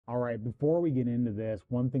All right, before we get into this,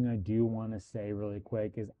 one thing I do want to say really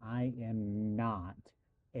quick is I am not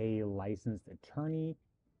a licensed attorney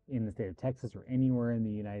in the state of Texas or anywhere in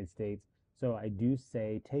the United States. So I do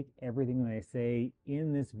say take everything that I say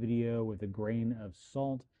in this video with a grain of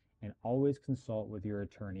salt and always consult with your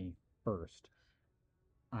attorney first.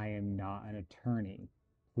 I am not an attorney.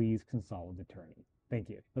 Please consult with an attorney. Thank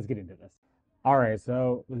you. Let's get into this. All right,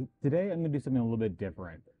 so today I'm going to do something a little bit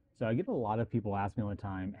different. So I get a lot of people ask me all the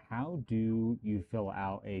time, how do you fill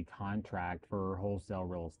out a contract for wholesale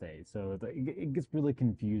real estate? So it gets really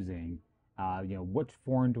confusing. Which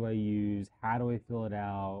form do I use? How do I fill it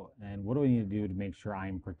out? And what do I need to do to make sure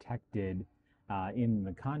I'm protected in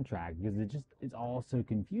the contract? Because it's all so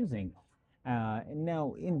confusing. And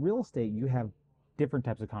now in real estate, you have different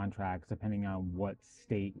types of contracts depending on what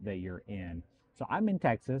state that you're in. So I'm in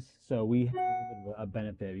Texas, so we have a little bit of a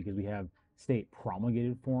benefit because we have state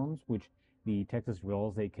promulgated forms, which the Texas Real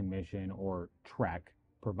Estate Commission, or Trec,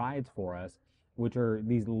 provides for us, which are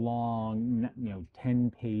these long,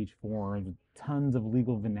 10-page forms with tons of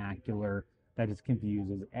legal vernacular that just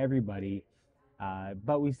confuses everybody.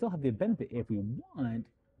 But we still have the benefit, if we want,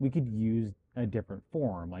 we could use a different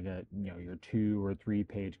form, like your 2 or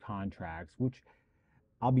 3-page contracts, which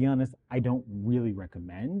I'll be honest, I don't really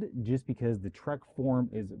recommend, just because the Trek form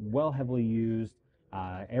is well heavily used.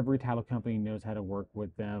 Every title company knows how to work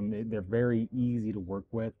with them. They're very easy to work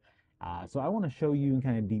with. So I want to show you and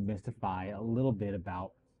kind of demystify a little bit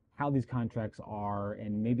about how these contracts are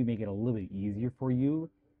and maybe make it a little bit easier for you.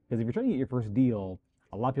 Because if you're trying to get your first deal,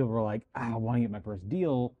 a lot of people are like, I want to get my first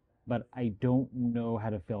deal, but I don't know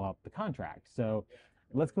how to fill out the contract. So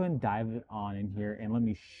let's go ahead and dive on in here and let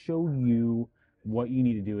me show you what you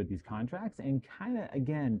need to do with these contracts and kind of,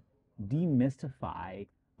 again, demystify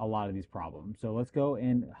a lot of these problems. So let's go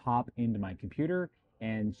and hop into my computer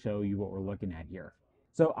and show you what we're looking at here.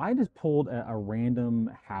 So I just pulled a random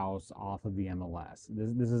house off of the MLS.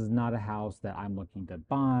 This is not a house that I'm looking to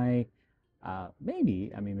buy.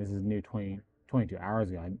 Maybe, I mean, this is new 22 hours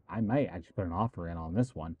ago. I might actually put an offer in on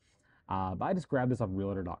this one. But I just grabbed this off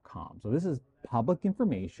realtor.com. So this is public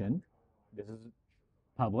information. This is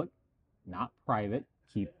public, not private.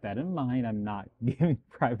 Keep that in mind. I'm not giving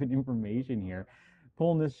private information here.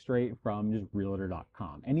 Pulling this straight from just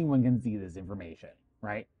realtor.com. Anyone can see this information,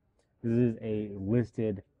 right? This is a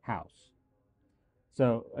listed house.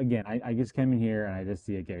 So again, I just came in here and I just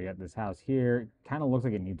see, okay, we got this house here. Kind of looks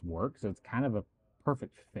like it needs work. So it's kind of a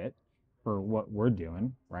perfect fit for what we're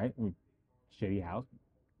doing, right? Shitty house,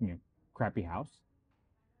 crappy house.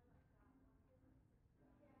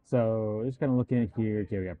 So just kind of looking at here,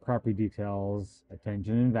 okay, we got property details,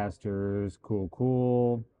 attention investors,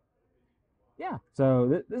 cool. Yeah,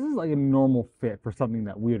 so this is like a normal fit for something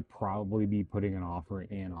that we would probably be putting an offer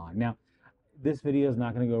in on. Now, this video is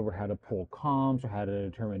not going to go over how to pull comps or how to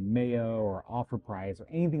determine Mayo or offer price or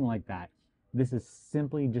anything like that. This is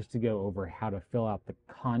simply just to go over how to fill out the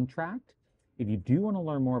contract. If you do want to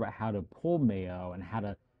learn more about how to pull Mayo and how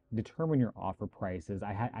to determine your offer prices,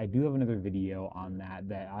 I do have another video on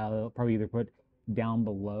that I'll probably either put down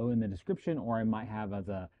below in the description or I might have as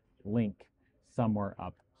a link somewhere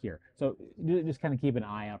up here. So just kind of keep an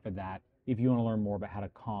eye out for that if you want to learn more about how to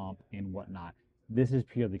comp and whatnot. This is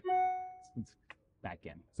purely back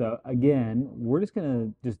in. So again, we're just going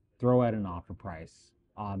to just throw out an offer price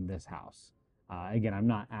on this house. Again, I'm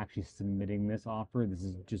not actually submitting this offer. This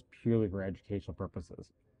is just purely for educational purposes.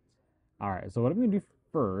 All right, so what I'm going to do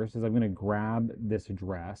first is I'm going to grab this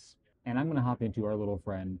address and I'm going to hop into our little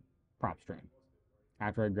friend PropStream.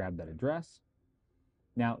 After I grab that address,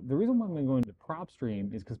 now the reason why I'm going to go into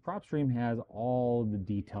PropStream is because PropStream has all the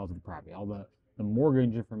details of the property, all the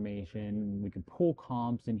mortgage information. We can pull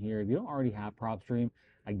comps in here. If you don't already have PropStream,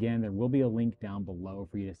 again, there will be a link down below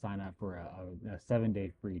for you to sign up for a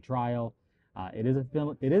 7-day free trial. It is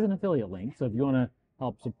an affiliate link, so if you want to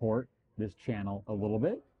help support this channel a little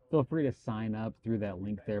bit, feel free to sign up through that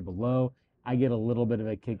link there below. I get a little bit of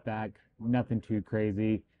a kickback, nothing too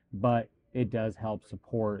crazy, but it does help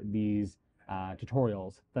support these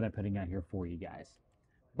tutorials that I'm putting out here for you guys.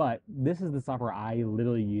 But this is the software I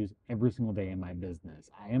literally use every single day in my business.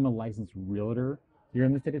 I am a licensed realtor here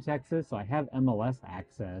in the state of Texas, so I have MLS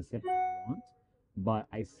access if I want, but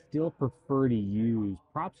I still prefer to use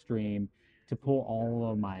PropStream to pull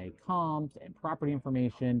all of my comps and property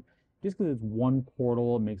information, just because it's one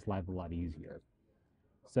portal. It makes life a lot easier.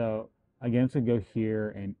 So again, I'm just gonna go here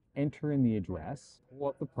and enter in the address, pull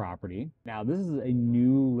up the property. Now this is a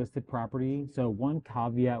new listed property, so one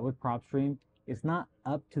caveat with PropStream, it's not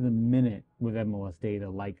up to the minute with MLS data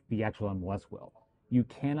like the actual MLS will. You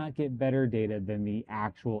cannot get better data than the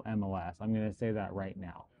actual MLS. I'm gonna say that right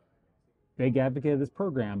now. big advocate of this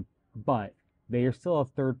program, but they are still a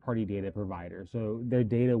third-party data provider. So their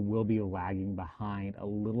data will be lagging behind a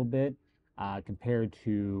little bit compared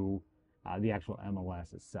to the actual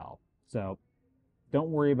MLS itself. So don't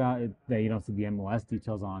worry about it that you don't see the MLS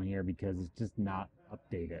details on here because it's just not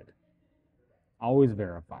updated. Always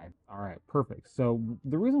verify. All right, perfect. So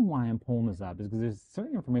the reason why I'm pulling this up is because there's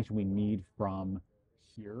certain information we need from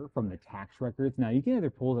here, from the tax records. Now you can either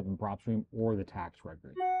pull it up in PropStream or the tax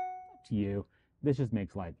records. Up to you. This just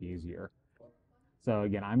makes life easier. So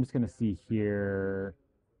again, I'm just going to see here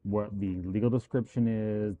what the legal description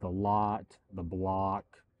is, the lot, the block,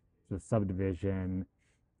 the subdivision.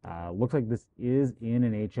 Looks like this is in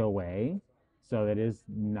an HOA. So that is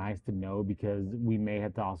nice to know because we may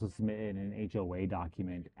have to also submit an HOA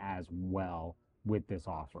document as well with this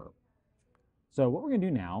offer. So what we're going to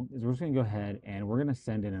do now is we're just going to go ahead and we're going to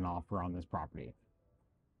send in an offer on this property.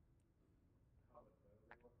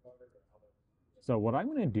 So what I'm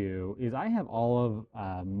going to do is I have all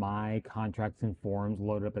of my contracts and forms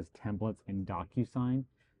loaded up as templates in DocuSign.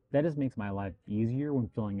 That just makes my life easier when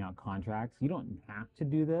filling out contracts. You don't have to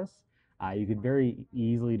do this. You could very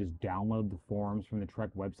easily just download the forms from the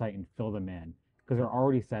Trec website and fill them in because they're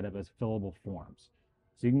already set up as fillable forms.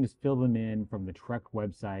 So you can just fill them in from the Trec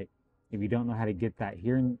website. If you don't know how to get that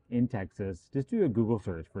here in Texas, just do a Google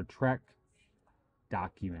search for Trec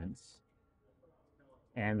documents.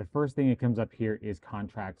 And the first thing that comes up here is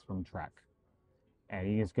contracts from Trec.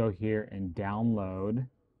 And you just go here and download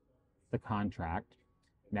the contract.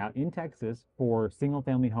 Now in Texas, for single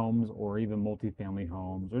family homes or even multifamily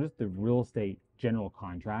homes, or just the real estate general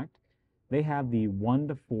contract, they have the 1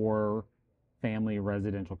 to 4 family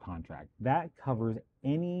residential contract. That covers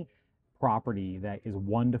any property that is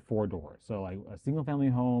 1 to 4 doors. So like a single family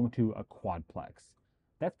home to a quadplex.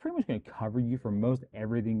 That's pretty much going to cover you for most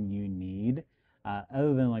everything you need,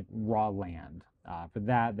 other than like raw land. For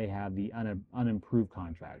that, they have the unimproved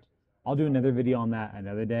contract. I'll do another video on that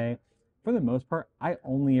another day. For the most part, I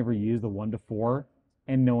only ever use the 1 to 4,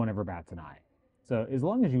 and no one ever bats an eye. So as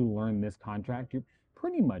long as you learn this contract, you're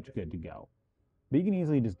pretty much good to go. But you can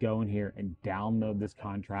easily just go in here and download this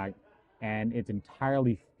contract, and it's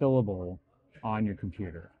entirely fillable on your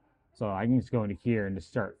computer. So I can just go into here and just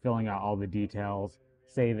start filling out all the details,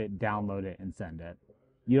 save it, download it, and send it.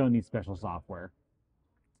 You don't need special software.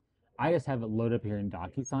 I just have it load up here in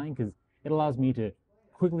DocuSign because it allows me to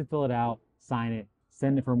quickly fill it out, sign it,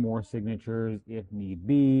 send it for more signatures if need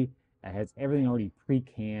be. It has everything already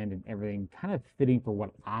pre-canned and everything kind of fitting for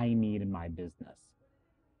what I need in my business.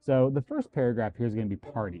 So the first paragraph here is going to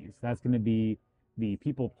be parties. That's going to be the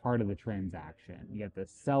people part of the transaction. You got the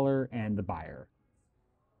seller and the buyer.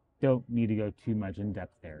 Don't need to go too much in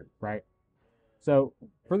depth there, right? So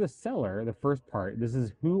for the seller, the first part, this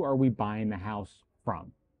is who are we buying the house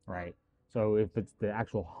from, right? So if it's the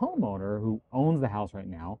actual homeowner who owns the house right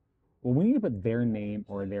now, well, we need to put their name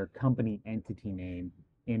or their company entity name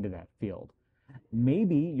into that field.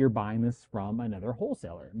 Maybe you're buying this from another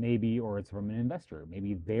wholesaler, maybe, or it's from an investor.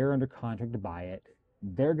 Maybe they're under contract to buy it.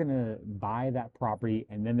 They're going to buy that property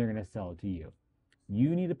and then they're going to sell it to you.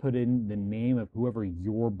 You need to put in the name of whoever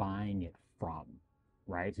you're buying it from,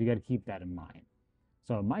 right? So you got to keep that in mind.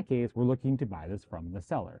 So in my case, we're looking to buy this from the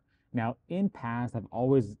seller. Now, in past, I've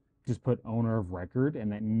always just put owner of record,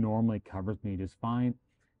 and that normally covers me just fine.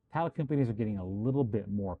 Title companies are getting a little bit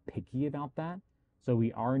more picky about that. So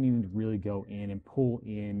we are needing to really go in and pull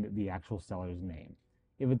in the actual seller's name.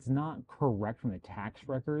 If it's not correct from the tax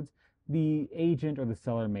records, the agent or the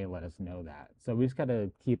seller may let us know that. So we just got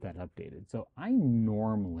to keep that updated. So I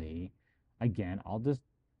normally, again, I'll just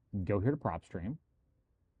go here to PropStream.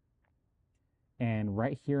 And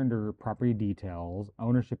right here under property details,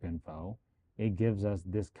 ownership info, it gives us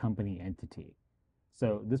this company entity.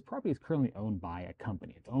 So this property is currently owned by a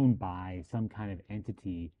company. It's owned by some kind of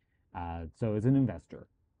entity. So it's an investor,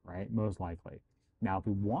 right? Most likely. Now, if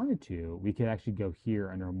we wanted to, we could actually go here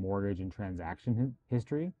under mortgage and transaction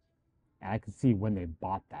history, and I can see when they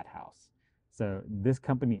bought that house. So this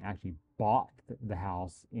company actually bought the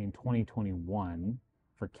house in 2021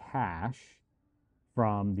 for cash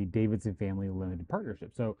from the Davidson Family Limited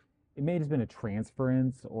Partnership. So it may have just been a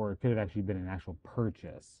transference, or it could have actually been an actual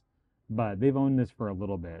purchase. But they've owned this for a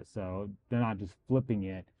little bit, so they're not just flipping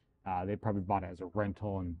it. They probably bought it as a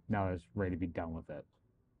rental, and now it's ready to be done with it.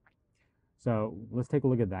 So let's take a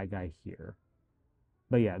look at that guy here.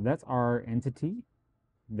 But yeah, that's our entity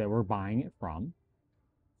that we're buying it from.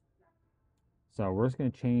 So we're just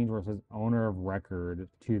going to change where it says owner of record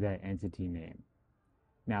to that entity name.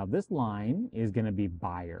 Now this line is going to be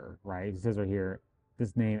buyer, right? It says right here,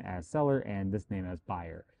 this name as seller and this name as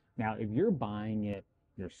buyer. Now, if you're buying it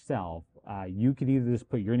yourself, You could either just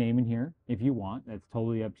put your name in here if you want. That's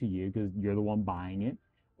totally up to you because you're the one buying it.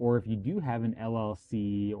 Or if you do have an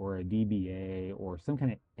LLC or a DBA or some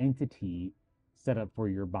kind of entity set up for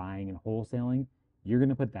your buying and wholesaling, you're going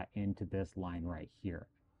to put that into this line right here.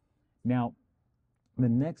 Now, the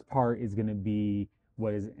next part is going to be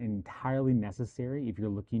what is entirely necessary if you're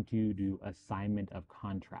looking to do assignment of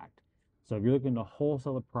contract. So if you're looking to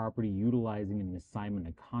wholesale a property utilizing an assignment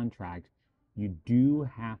of contract, you do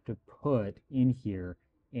have to put in here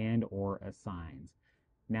and or assigns.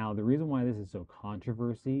 Now, the reason why this is so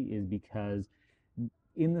controversy is because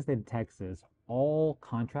in the state of Texas, all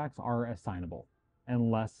contracts are assignable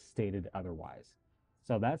unless stated otherwise.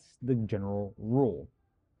 So that's the general rule.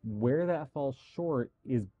 Where that falls short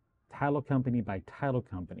is title company by title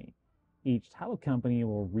company. Each title company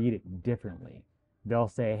will read it differently. They'll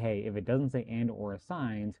say, hey, if it doesn't say and or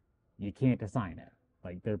assigns, you can't assign it.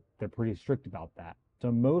 Like they're pretty strict about that.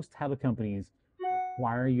 So most title companies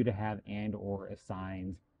require you to have and or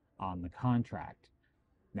assigns on the contract.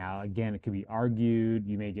 Now, again, it could be argued.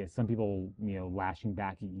 You may get some people, lashing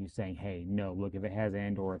back at you saying, hey, no, look, if it has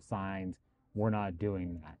and or assigns, we're not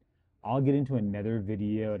doing that. I'll get into another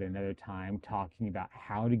video at another time talking about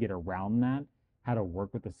how to get around that, how to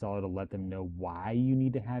work with the seller to let them know why you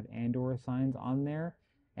need to have and or assigns on there.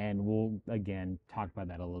 And we'll, again, talk about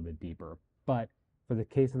that a little bit deeper. But for the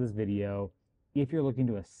case of this video, if you're looking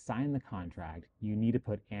to assign the contract, you need to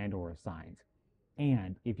put and or assigns.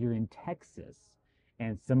 And if you're in Texas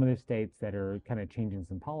and some other states that are kind of changing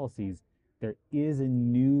some policies, there is a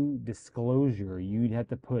new disclosure you'd have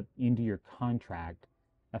to put into your contract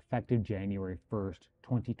effective January 1st,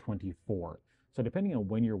 2024. So depending on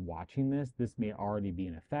when you're watching this, this may already be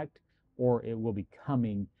in effect or it will be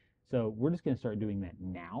coming. So we're just going to start doing that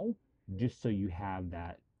now, just so you have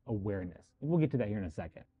that awareness. And we'll get to that here in a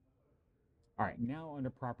second. All right, now under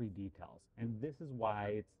property details. And this is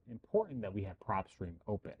why it's important that we have PropStream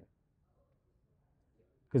open.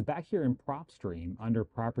 Because back here in PropStream, under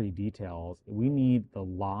property details, we need the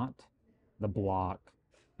lot, the block,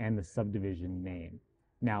 and the subdivision name.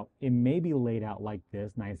 Now, it may be laid out like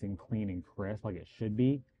this, nice and clean and crisp, like it should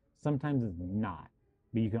be. Sometimes it's not,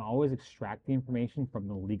 but you can always extract the information from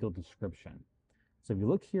the legal description. So if you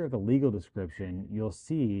look here at the legal description, you'll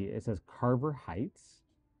see it says Carver Heights,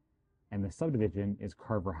 and the subdivision is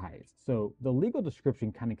Carver Heights. So the legal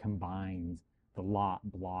description kind of combines the lot,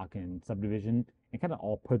 block, and subdivision and kind of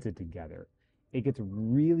all puts it together. It gets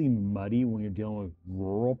really muddy when you're dealing with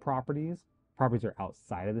rural properties. Properties are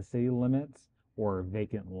outside of the city limits or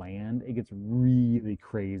vacant land. It gets really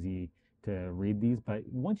crazy to read these, but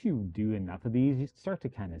once you do enough of these, you start to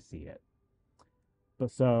kind of see it.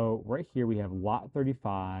 But so right here we have lot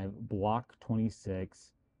 35, block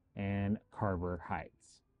 26, and Carver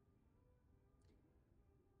Heights.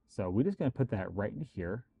 So we're just going to put that right in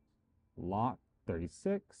here. Lot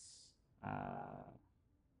 36,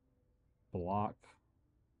 block,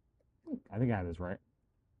 I think I have this right.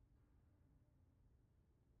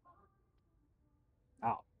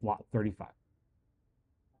 Oh, lot 35.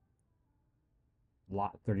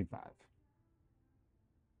 Lot 35.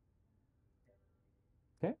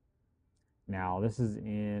 Okay. Now this is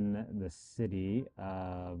in the city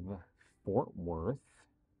of Fort Worth.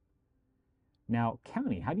 Now,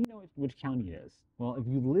 county, how do you know which county it is? Well, if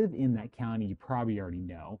you live in that county, you probably already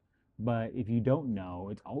know. But if you don't know,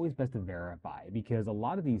 it's always best to verify because a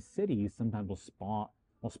lot of these cities sometimes will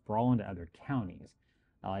sprawl into other counties.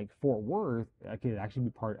 Like Fort Worth could actually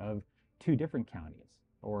be part of 2 different counties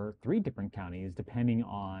or 3 different counties, depending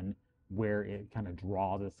on where it kind of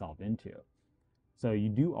draws itself into. So you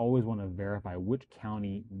do always want to verify which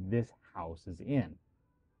county this house is in.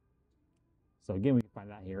 So again, we can find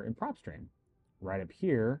that here in PropStream. Right up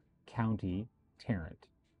here, county, Tarrant.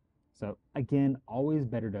 So again, always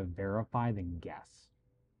better to verify than guess.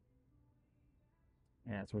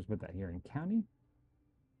 And so we're going to put that here in county.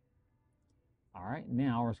 All right,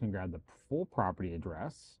 now we're just going to grab the full property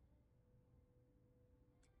address.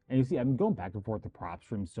 And you see, I'm going back and forth to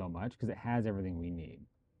PropStream so much because it has everything we need.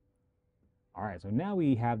 All right, so now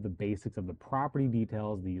we have the basics of the property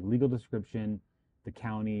details, the legal description, the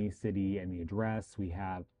county, city, and the address. We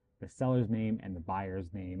have the seller's name and the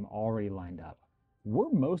buyer's name already lined up.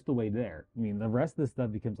 We're most of the way there. I mean, the rest of this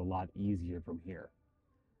stuff becomes a lot easier from here.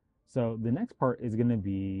 So the next part is going to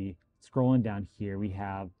be scrolling down here. We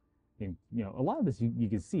have, a lot of this you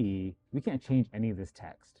can see, we can't change any of this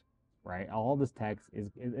text, right? All this text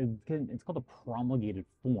it's called a promulgated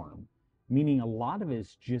form, meaning a lot of it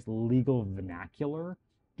is just legal vernacular,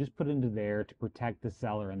 just put into there to protect the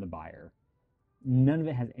seller and the buyer. None of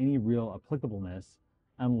it has any real applicableness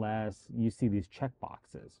unless you see these check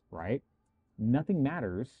boxes, right? Nothing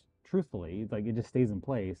matters, truthfully, like it just stays in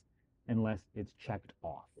place unless it's checked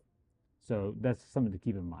off. So that's something to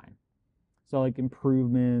keep in mind. So like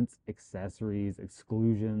improvements, accessories,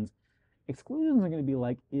 exclusions. Exclusions are going to be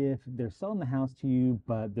like if they're selling the house to you,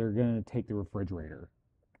 but they're going to take the refrigerator,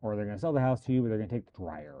 or they're going to sell the house to you, but they're going to take the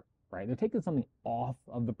dryer, right? They're taking something off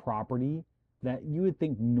of the property that you would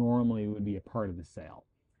think normally would be a part of the sale.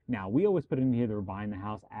 Now, we always put in here that we're buying the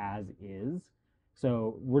house as is.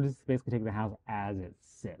 So we're just basically taking the house as it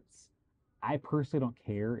sits. I personally don't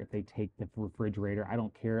care if they take the refrigerator. I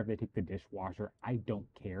don't care if they take the dishwasher. I don't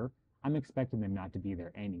care. I'm expecting them not to be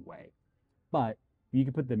there anyway. But you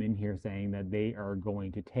can put them in here saying that they are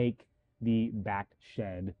going to take the back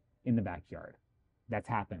shed in the backyard. That's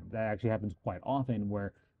happened. That actually happens quite often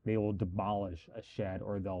where they will demolish a shed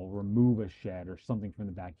or they'll remove a shed or something from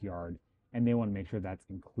the backyard, and they want to make sure that's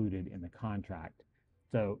included in the contract.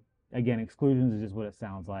 So again, exclusions is just what it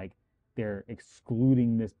sounds like. They're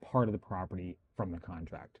excluding this part of the property from the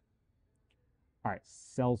contract. All right,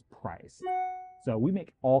 sales price. So we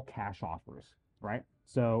make all cash offers, right?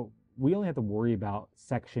 So we only have to worry about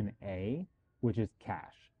section A, which is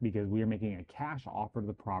cash, because we are making a cash offer to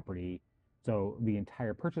the property. So the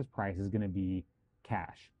entire purchase price is going to be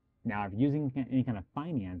cash. Now, if you're using any kind of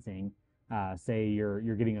financing, say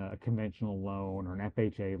you're getting a conventional loan or an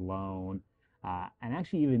FHA loan, and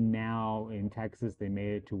actually even now in Texas, they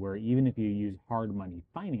made it to where even if you use hard money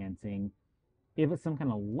financing, if it's some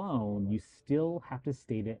kind of loan, you still have to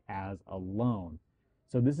state it as a loan.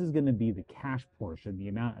 So this is going to be the cash portion, the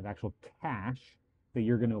amount of actual cash that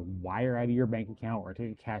you're going to wire out of your bank account or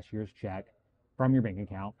take a cashier's check from your bank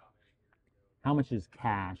account. How much is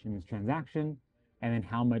cash in this transaction, and then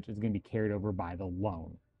how much is going to be carried over by the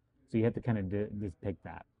loan. So you have to kind of just pick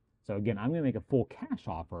that. So again, I'm going to make a full cash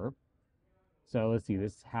offer. So let's see,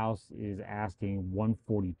 this house is asking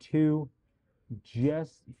 142.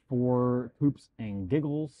 Just for hoops and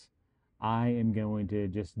giggles, I am going to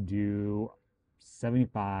just do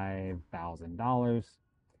 $75,000.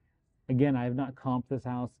 Again, I have not comped this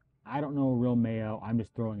house. I don't know a real Mayo. I'm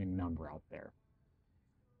just throwing a number out there.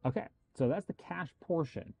 Okay, so that's the cash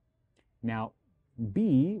portion. Now,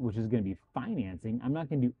 B, which is going to be financing, I'm not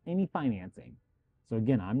going to do any financing. So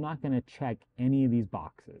again, I'm not going to check any of these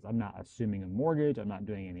boxes. I'm not assuming a mortgage. I'm not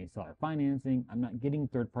doing any seller financing. I'm not getting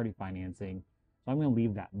third-party financing. So I'm going to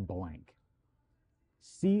leave that blank.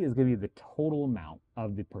 C is going to be the total amount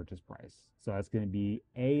of the purchase price. So that's going to be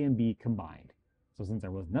A and B combined. So since there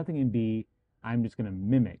was nothing in B, I'm just going to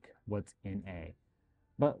mimic what's in A.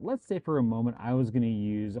 But let's say for a moment I was going to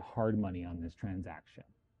use hard money on this transaction.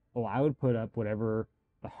 Well, I would put up whatever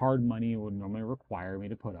the hard money would normally require me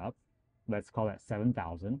to put up. Let's call that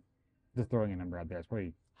 7,000. Just throwing a number out there. It's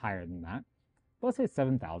probably higher than that. But let's say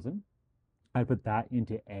 7,000. I'd put that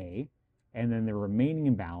into A. And then the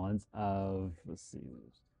remaining balance of, let's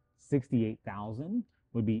see, 68,000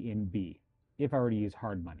 would be in B if I were to use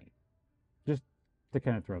hard money. Just to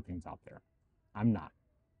kind of throw things out there. I'm not.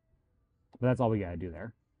 But that's all we got to do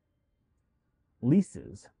there.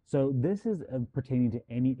 Leases. So this is pertaining to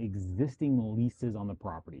any existing leases on the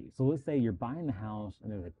property. So let's say you're buying the house and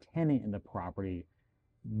there's a tenant in the property.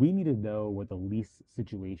 We need to know what the lease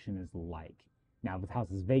situation is like. Now, if the house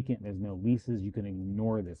is vacant, there's no leases, you can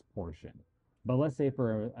ignore this portion. But let's say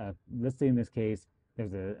let's say in this case,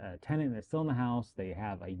 there's a tenant that's still in the house. They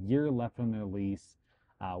have a year left on their lease.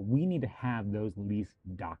 We need to have those lease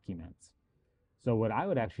documents. So what I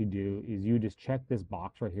would actually do is you just check this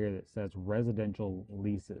box right here that says residential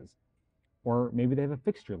leases. Or maybe they have a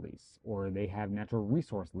fixture lease, or they have natural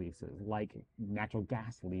resource leases like natural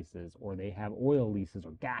gas leases, or they have oil leases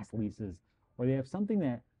or gas leases, or they have something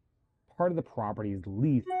that part of the property is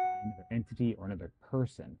leased by another entity or another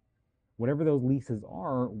person. Whatever those leases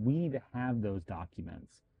are, we need to have those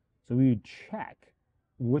documents. So we would check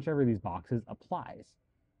whichever of these boxes applies.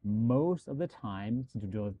 Most of the time, since we're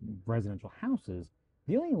dealing with residential houses,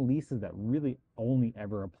 the only leases that really only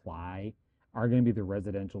ever apply are going to be the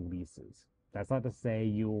residential leases. That's not to say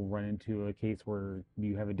you'll run into a case where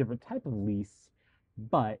you have a different type of lease,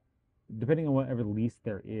 but depending on whatever lease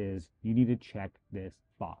there is, you need to check this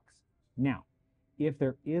box. Now, if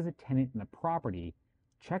there is a tenant in the property,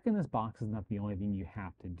 checking this box is not the only thing you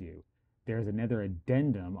have to do. There's another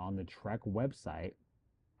addendum on the Trec website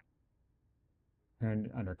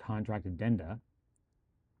and under contract addenda,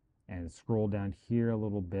 and scroll down here a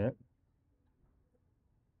little bit.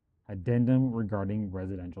 Addendum regarding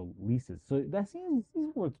residential leases. So that's this is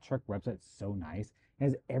where the Trec website's so nice. It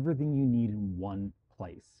has everything you need in one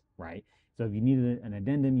place, right? So if you need an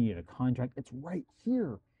addendum, you need a contract, it's right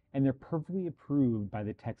here. and they're perfectly approved by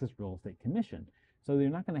the Texas Real Estate Commission. So they're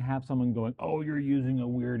not going to have someone going, oh, you're using a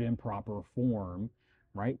weird improper form,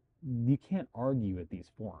 right? You can't argue with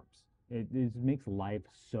these forms. It makes life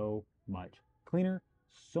so much cleaner,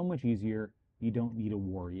 so much easier. You don't need to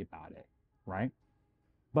worry about it, right?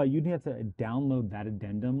 But you'd have to download that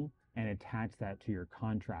addendum and attach that to your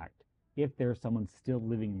contract if there's someone still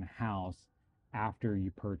living in the house after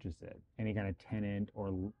you purchase it, any kind of tenant or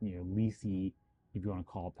leasee, if you want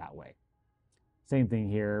to call it that way. Same thing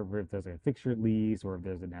here, if there's a fixture lease or if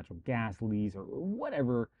there's a natural gas lease or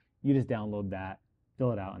whatever, you just download that,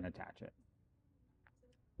 fill it out, and attach it.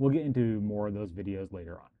 We'll get into more of those videos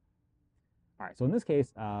later on. All right, so in this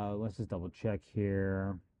case, let's just double check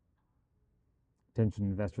here. Attention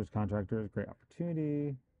investors, contractors, great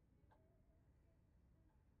opportunity.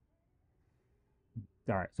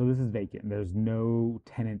 All right, so this is vacant. There's no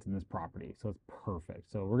tenants in this property, so it's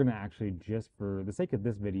perfect. So we're gonna actually, just for the sake of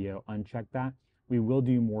this video, uncheck that. We will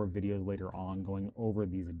do more videos later on going over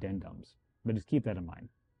these addendums, but just keep that in mind.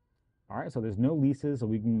 All right, so there's no leases, so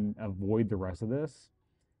we can avoid the rest of this.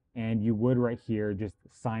 And you would right here just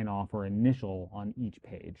sign off or initial on each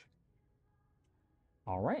page.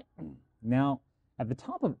 All right, now at the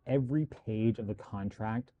top of every page of the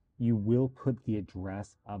contract, you will put the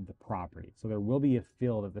address of the property. So there will be a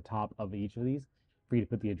field at the top of each of these for you to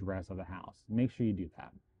put the address of the house. Make sure you do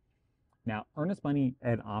that. Now, earnest money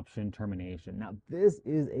and option termination. Now, this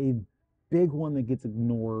is a big one that gets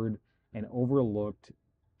ignored and overlooked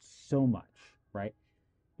so much, right?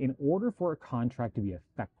 In order for a contract to be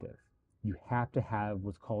effective, you have to have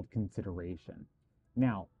what's called consideration.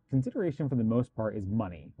 Now, consideration for the most part is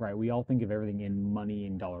money, right? We all think of everything in money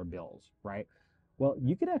and dollar bills, right? Well,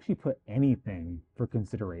 you could actually put anything for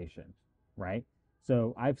consideration, right?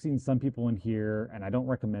 So I've seen some people in here, and I don't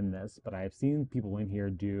recommend this, but I've seen people in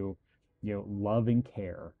here do, love and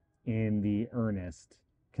care in the earnest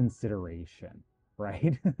consideration,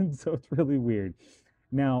 right? So it's really weird.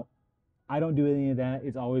 Now, I don't do any of that.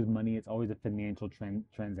 It's always money. It's always a financial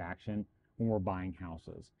transaction when we're buying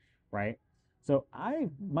houses, right? So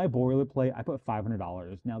my boilerplate, I put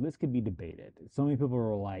 $500. Now this could be debated. So many people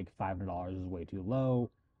are like, $500 is way too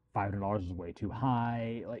low, $500 is way too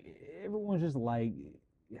high. Like everyone's just like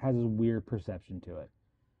has a weird perception to it.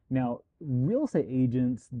 Now, real estate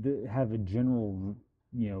agents have a general,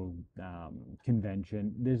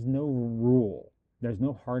 convention. There's no rule. There's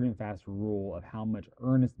no hard and fast rule of how much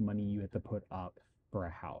earnest money you have to put up for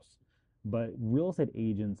a house. But real estate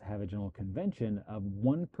agents have a general convention of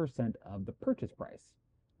 1% of the purchase price,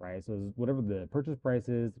 right? So whatever the purchase price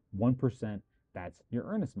is, 1%, that's your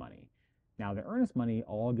earnest money. Now, the earnest money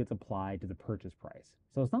all gets applied to the purchase price.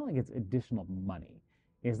 So it's not like it's additional money.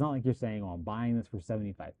 It's not like you're saying, oh, I'm buying this for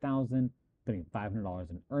 $75,000, putting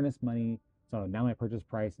 $500 in earnest money. So now my purchase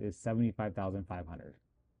price is $75,500.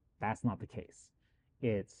 That's not the case.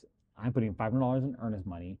 I'm putting $500 in earnest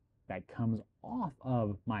money that comes off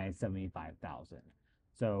of my $75,000.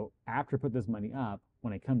 So after I put this money up,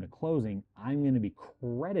 when I come to closing, I'm going to be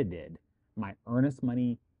credited my earnest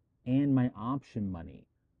money and my option money.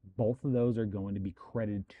 Both of those are going to be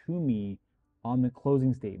credited to me on the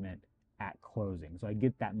closing statement at closing. So I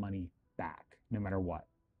get that money back no matter what.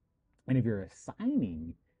 And if you're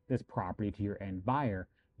assigning this property to your end buyer,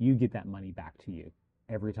 you get that money back to you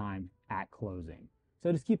every time at closing.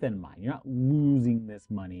 So just keep that in mind. You're not losing this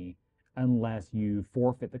money unless you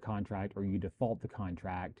forfeit the contract or you default the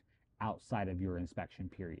contract outside of your inspection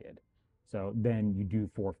period. So then you do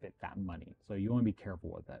forfeit that money. So you want to be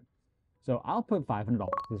careful with it. So I'll put $500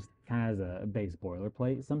 just kind of as a base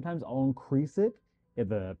boilerplate. Sometimes I'll increase it if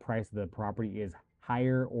the price of the property is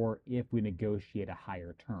higher or if we negotiate a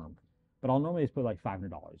higher term. But I'll normally just put like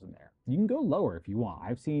 $500 in there. You can go lower if you want.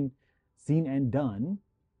 I've seen and done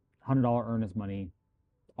 $100 earnest money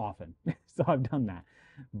often. So I've done that.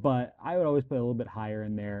 But I would always put a little bit higher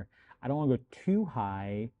in there. I don't want to go too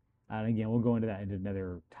high. And again, we'll go into that in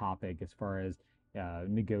another topic as far as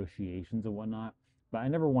negotiations and whatnot. But I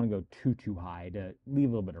never want to go too high to leave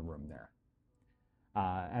a little bit of room there.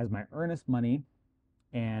 As my earnest money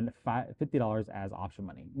and $50 as option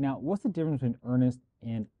money. Now, what's the difference between earnest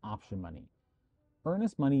and option money?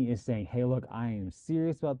 Earnest money is saying, hey, look, I am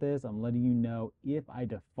serious about this. I'm letting you know if I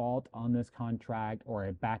default on this contract or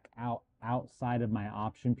I back out outside of my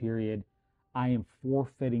option period, I am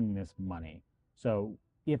forfeiting this money. So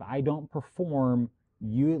if I don't perform,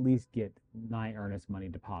 you at least get my earnest money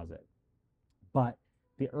deposit. But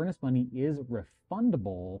the earnest money is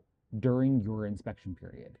refundable during your inspection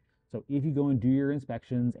period. So if you go and do your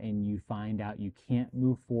inspections and you find out you can't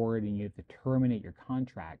move forward and you have to terminate your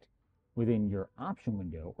contract within your option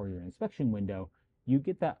window or your inspection window, you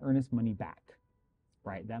get that earnest money back,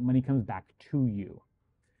 right? That money comes back to you.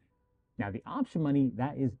 Now, the option money,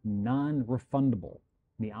 that is non-refundable.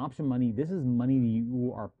 The option money, this is money that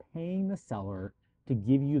you are paying the seller to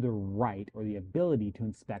give you the right or the ability to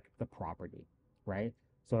inspect the property, right?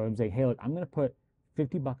 So I'm saying, hey, look, I'm going to put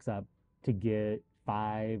 50 bucks up to get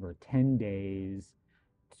 5 or 10 days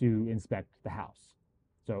to inspect the house.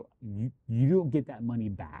 So you don't get that money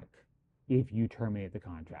back if you terminate the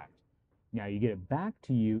contract. Now you get it back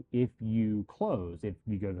to you if you close. If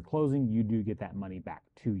you go to the closing, you do get that money back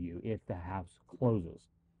to you if the house closes.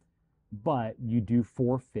 But you do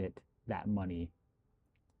forfeit that money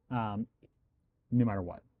no matter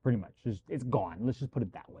what, pretty much. It's gone. Let's just put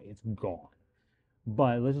it that way. It's gone.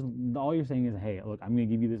 But all you're saying is, hey, look, I'm going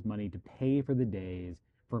to give you this money to pay for the days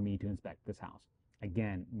for me to inspect this house.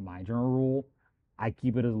 Again, my general rule, I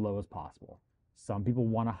keep it as low as possible. Some people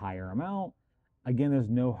want a higher amount. Again, there's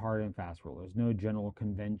no hard and fast rule. There's no general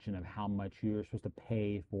convention of how much you're supposed to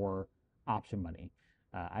pay for option money.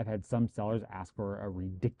 I've had some sellers ask for a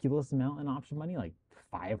ridiculous amount in option money, like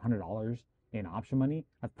 $500 in option money,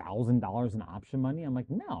 $1,000 in option money. I'm like,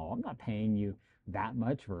 no, I'm not paying you that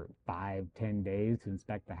much for 5-10 days to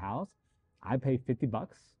inspect the house. I pay 50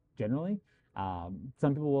 bucks generally.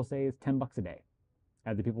 Some people will say it's 10 bucks a day.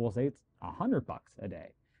 Other people will say it's 100 bucks a day.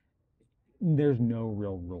 There's no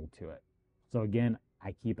real rule to it. So again,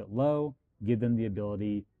 I keep it low, give them the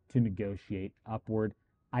ability to negotiate upward.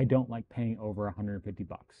 I don't like paying over 150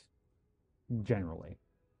 bucks generally.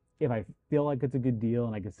 If I feel like it's a good deal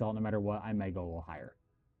and I can sell it no matter what, I may go a little higher.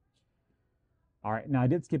 All right, now I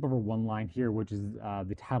did skip over one line here, which is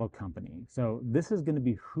the title company. So this is going to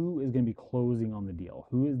be who is going to be closing on the deal.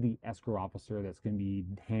 Who is the escrow officer that's going to be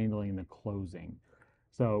handling the closing?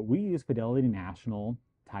 So we use Fidelity National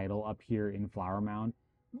Title up here in Flower Mound.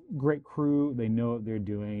 Great crew. They know what they're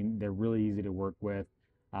doing. They're really easy to work with.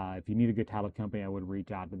 If you need a good title company, I would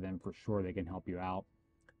reach out to them for sure. They can help you out.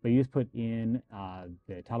 But you just put in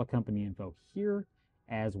the title company info here,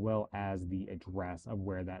 as well as the address of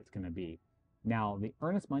where that's going to be. Now, the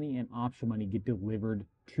earnest money and option money get delivered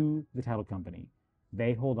to the title company.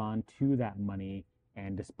 They hold on to that money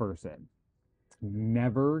and disperse it.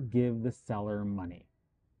 Never give the seller money.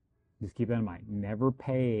 Just keep that in mind. Never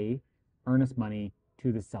pay earnest money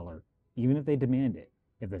to the seller, even if they demand it.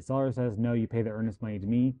 If the seller says, no, you pay the earnest money to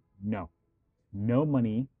me, no. No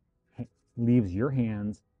money leaves your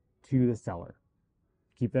hands to the seller.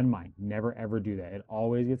 Keep that in mind. Never, ever do that. It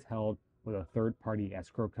always gets held with a third-party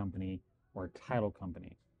escrow company or title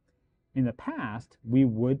company. In the past, we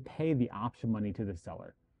would pay the option money to the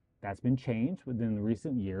seller. That's been changed within the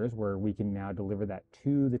recent years where we can now deliver that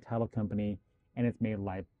to the title company, and it's made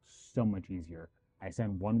life so much easier. I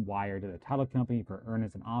send one wire to the title company for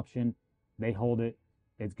earnest and option. They hold it.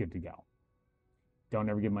 It's good to go. Don't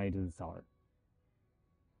ever give money to the seller.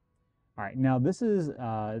 All right, now this is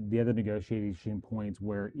the other negotiation points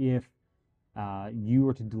where if you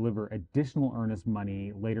were to deliver additional earnest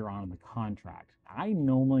money later on in the contract. I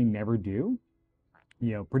normally never do.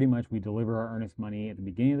 Pretty much we deliver our earnest money at the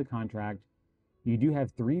beginning of the contract. You do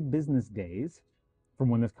have 3 business days from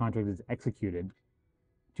when this contract is executed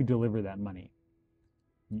to deliver that money.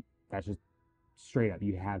 That's just straight up.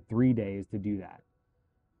 You have 3 days to do that.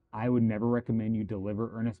 I would never recommend you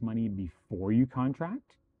deliver earnest money before you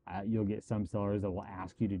contract. You'll get some sellers that will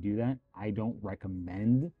ask you to do that. I don't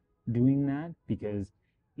recommend doing that because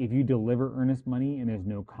if you deliver earnest money and there's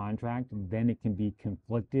no contract, then it can be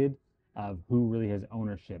conflicted of who really has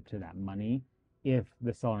ownership to that money if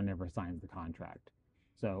the seller never signs the contract.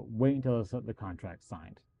 So wait until the contract's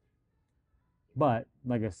signed. But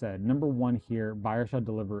like I said, number 1 here, buyer shall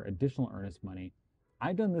deliver additional earnest money.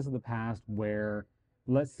 I've done this in the past where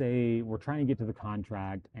let's say we're trying to get to the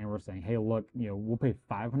contract and we're saying, hey, look, we'll pay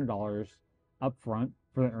 $500 up front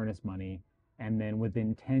for the earnest money. And then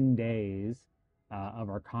within 10 days of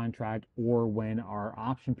our contract or when our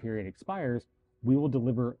option period expires, we will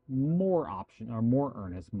deliver more option or more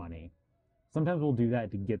earnest money. Sometimes we'll do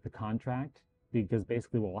that to get the contract because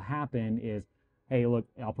basically what will happen is, hey, look,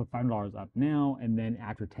 I'll put $500 up now, and then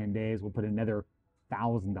after 10 days, we'll put another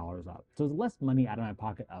 $1,000 up. So it's less money out of my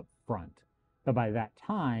pocket up front. But by that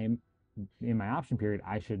time, in my option period,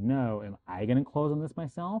 I should know, am I going to close on this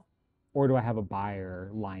myself? Or do I have a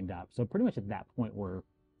buyer lined up? So pretty much at that point, we're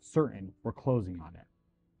certain we're closing on it.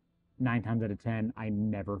 9 times out of 10, I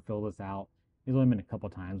never fill this out. There's only been a couple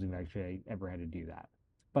times we've actually ever had to do that.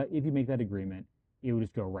 But if you make that agreement, it would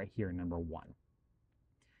just go right here in number 1.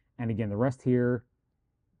 And again, the rest here,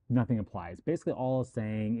 nothing applies. Basically, all it's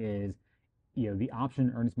saying is, the option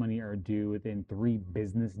and earnest money are due within 3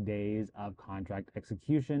 business days of contract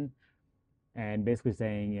execution. and basically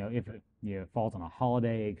saying, if it falls on a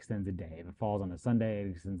holiday, it extends a day. If it falls on a Sunday,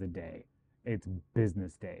 it extends a day. It's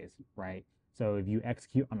business days, right? So if you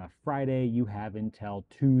execute on a Friday, you have until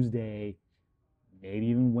Tuesday, maybe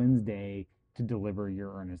even Wednesday, to deliver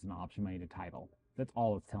your earnest and option money to title. That's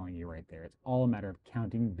all it's telling you right there. It's all a matter of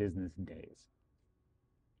counting business days.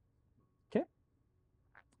 Okay.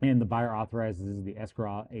 And the buyer authorizes the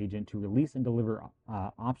escrow agent to release and deliver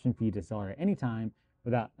option fee to seller at any time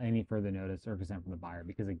without any further notice or consent from the buyer.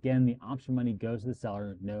 Because again, the option money goes to the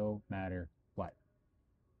seller no matter what.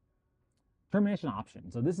 Termination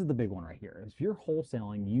option. So this is the big one right here. If you're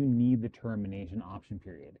wholesaling, you need the termination option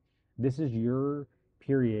period. This is your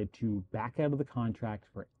period to back out of the contract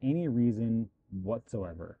for any reason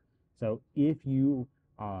whatsoever. So if you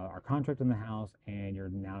are contracting the house and you're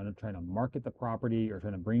now trying to market the property or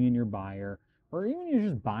trying to bring in your buyer, or even you're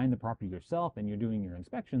just buying the property yourself and you're doing your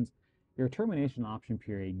inspections, your termination option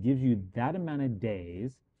period gives you that amount of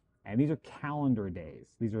days, and these are calendar days.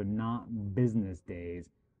 These are not business days.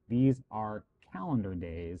 These are calendar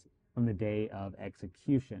days from the day of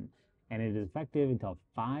execution, and it is effective until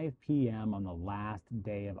 5 p.m. on the last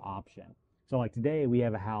day of option. So like today, we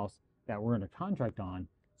have a house that we're under contract on,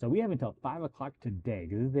 so we have until 5 o'clock today,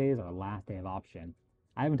 because this day is our last day of option.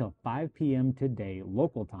 I have until 5 p.m. today,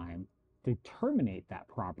 local time, to terminate that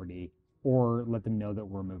property or let them know that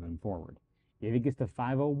we're moving forward. If it gets to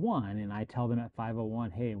 5:01 and I tell them at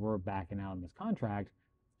 5:01, hey, we're backing out of this contract,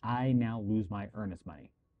 I now lose my earnest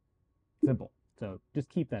money. Simple. So just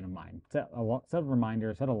keep that in mind. Set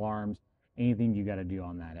reminders, set alarms, anything you got to do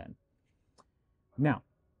on that end. Now,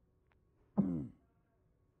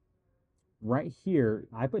 right here,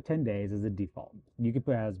 I put 10 days as a default. You can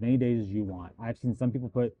put as many days as you want. I've seen some people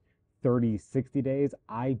put 30, 60 days.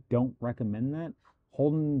 I don't recommend that.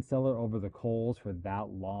 Holding the seller over the coals for that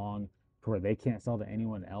long to where they can't sell to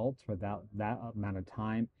anyone else for that amount of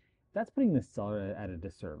time, that's putting the seller at a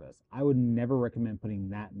disservice. I would never recommend putting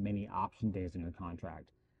that many option days in your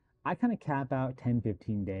contract. I kind of cap out 10,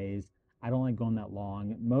 15 days. I don't like going that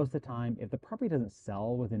long. Most of the time, if the property doesn't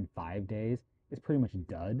sell within 5 days, it's pretty much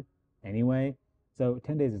dud anyway. So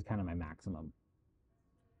 10 days is kind of my maximum.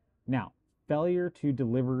 Now, failure to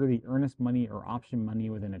deliver the earnest money or option money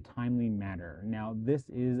within a timely manner. Now, this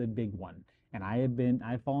is a big one, and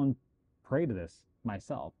I've fallen prey to this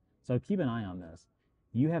myself. So keep an eye on this.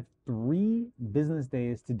 You have 3 business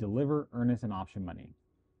days to deliver earnest and option money.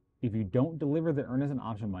 If you don't deliver the earnest and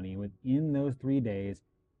option money within those 3 days,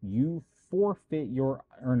 you forfeit your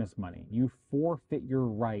earnest money. You forfeit your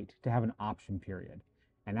right to have an option period.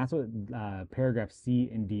 And that's what paragraph C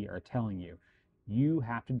and D are telling you. You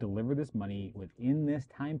have to deliver this money within this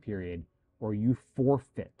time period, or you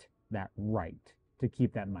forfeit that right to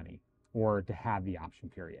keep that money or to have the option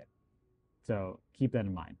period. So keep that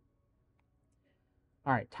in mind.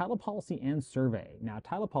 All right, title policy and survey. Now,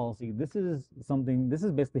 title policy, this is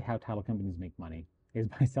basically how title companies make money, is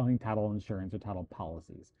by selling title insurance or title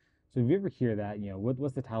policies. So if you ever hear that,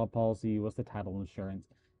 what's the title policy, what's the title insurance?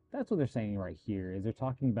 That's what they're saying right here, is they're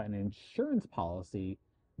talking about an insurance policy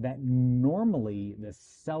that normally the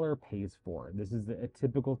seller pays for. This is a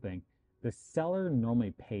typical thing. The seller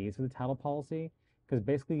normally pays for the title policy because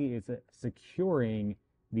basically it's securing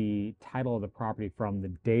the title of the property from the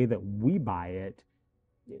day that we buy it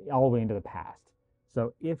all the way into the past.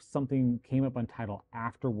 So if something came up on title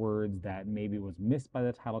afterwards that maybe was missed by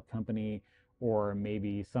the title company, or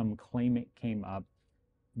maybe some claimant came up,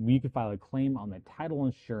 we could file a claim on the title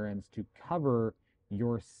insurance to cover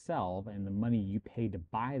yourself and the money you paid to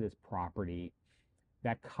buy this property.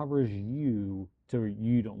 That covers you so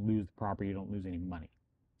you don't lose the property, you don't lose any money,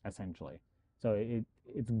 essentially. So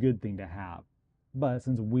it's a good thing to have. But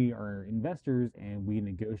since we are investors and we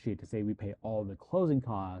negotiate to say we pay all the closing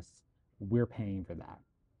costs, we're paying for that.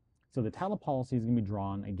 So the title policy is going to be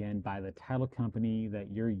drawn again by the title company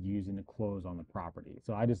that you're using to close on the property.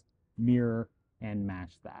 So I just mirror and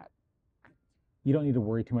match that. You don't need to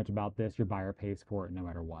worry too much about this. Your buyer pays for it no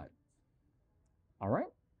matter what. All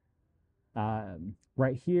right.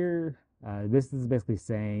 Right here, this is basically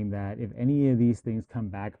saying that if any of these things come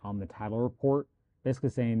back on the title report, basically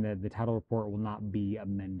saying that the title report will not be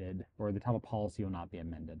amended, or the title policy will not be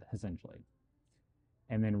amended, essentially.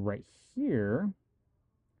 And then right here,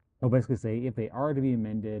 it'll basically say if they are to be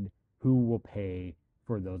amended, who will pay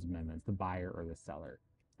for those amendments, the buyer or the seller.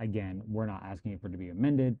 Again, we're not asking for it to be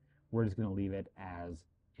amended. We're just going to leave it as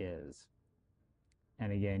is.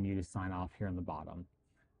 And again, you just sign off here on the bottom.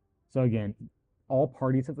 So again, all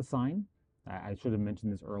parties have to sign. I should have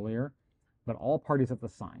mentioned this earlier, but all parties have to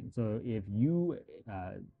sign. So if you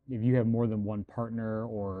have more than one partner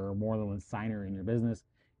or more than one signer in your business,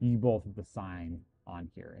 you both have to sign on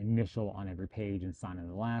here, initial on every page and sign on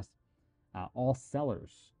the last. All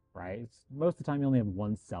sellers, right? Most of the time you only have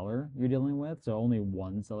one seller you're dealing with, so only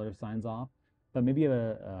one seller signs off. But maybe you have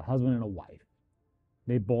a husband and a wife.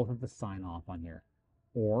 They both have to sign off on here.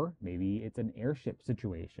 Or maybe it's an heirship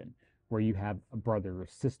situation where you have a brother,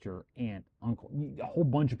 sister, aunt, uncle, a whole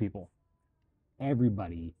bunch of people.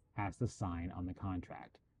 Everybody has to sign on the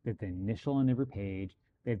contract. They have to initial on every page.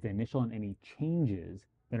 They have to initial on any changes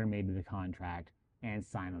that are made to the contract and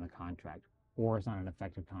sign on the contract, or it's not an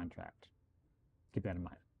effective contract. Keep that in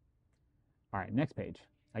mind. All right, next page.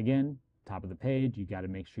 Again, top of the page, you got to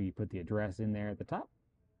make sure you put the address in there at the top.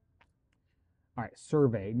 All right,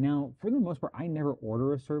 survey. Now, for the most part, I never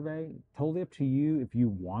order a survey. Totally up to you if you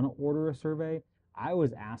want to order a survey. I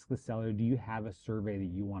always ask the seller, do you have a survey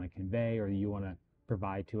that you want to convey or that you want to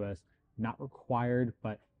provide to us? Not required,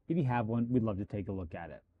 but if you have one, we'd love to take a look at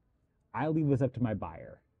it. I leave this up to my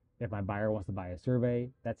buyer. If my buyer wants to buy a survey,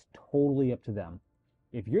 that's totally up to them.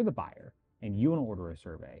 If you're the buyer and you want to order a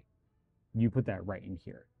survey, you put that right in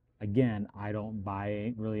here. Again, I don't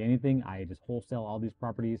buy really anything. I just wholesale all these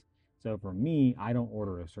properties. So for me, I don't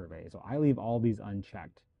order a survey. So I leave all these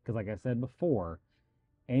unchecked because like I said before,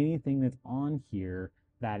 anything that's on here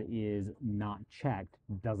that is not checked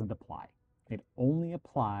doesn't apply. It only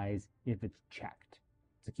applies if it's checked.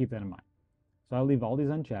 So keep that in mind. So I leave all these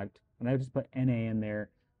unchecked and I just put NA in there.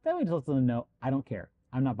 That way it just lets them know I don't care.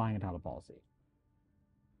 I'm not buying a title policy.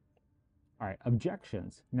 All right,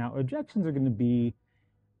 objections. Now objections are going to be,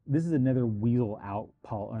 this is another weasel out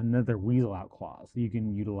clause that you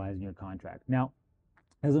can utilize in your contract. Now,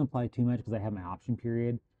 it doesn't apply too much because I have my option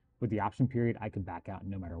period. With the option period, I could back out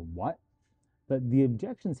no matter what. But the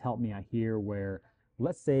objections help me out here where,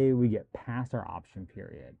 let's say we get past our option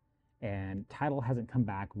period and title hasn't come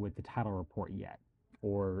back with the title report yet,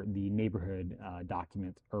 or the neighborhood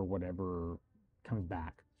document or whatever comes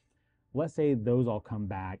back. Let's say those all come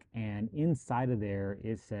back and inside of there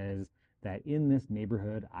it says that in this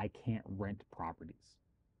neighborhood I can't rent properties,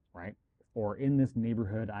 right? Or in this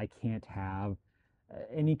neighborhood I can't have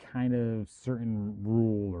any kind of certain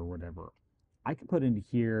rule or whatever. I could put into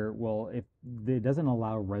here, well, if it doesn't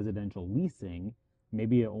allow residential leasing,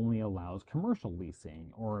 maybe it only allows commercial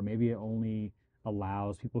leasing, or maybe it only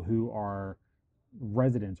allows people who are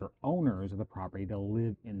residents or owners of the property to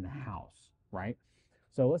live in the house, right?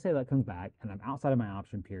 So let's say that comes back and I'm outside of my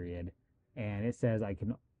option period and it says I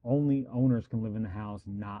can only owners can live in the house,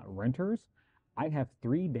 not renters. I have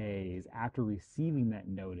 3 days after receiving that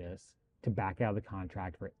notice to back out of the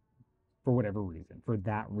contract for whatever reason. For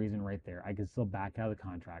that reason right there, I can still back out of the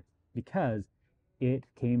contract because it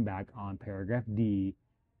came back on paragraph D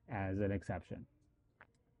as an exception.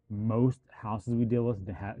 Most houses we deal with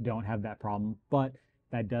don't have that problem, but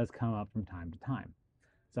that does come up from time to time.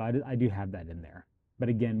 So I do have that in there. But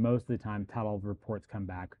again, most of the time, title reports come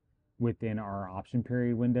back within our option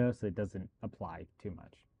period window, so it doesn't apply too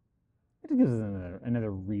much. It just gives us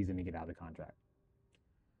another reason to get out of the contract.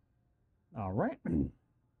 All right.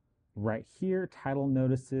 Right here, title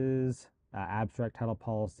notices, abstract title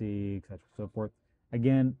policy, etc. So forth.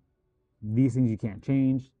 Again, these things you can't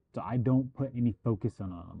change, so I don't put any focus on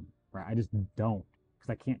them, right? I just don't, because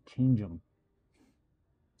I can't change them.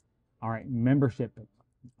 All right, membership,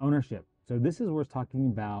 ownership. So this is where it's talking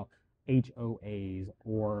about HOAs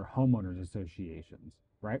or homeowners associations,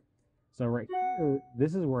 right? So right here,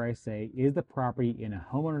 this is where I say, is the property in a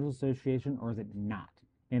homeowners association or is it not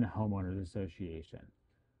in a homeowners association?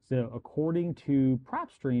 So according to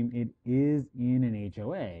PropStream, it is in an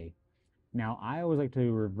HOA. Now, I always like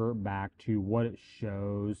to revert back to what it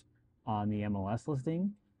shows on the MLS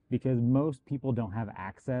listing because most people don't have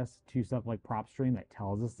access to stuff like PropStream that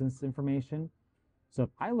tells us this information. So if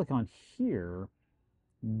I look on here,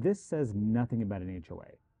 this says nothing about an HOA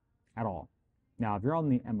at all. Now, if you're on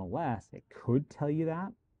the MLS, it could tell you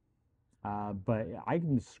that, but I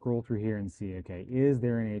can just scroll through here and see, okay, is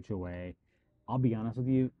there an HOA? I'll be honest with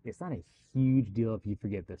you, it's not a huge deal if you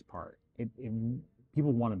forget this part.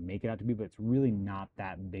 People want to make it out to be, but it's really not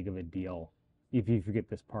that big of a deal if you forget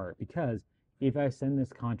this part, because if I send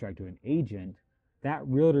this contract to an agent, that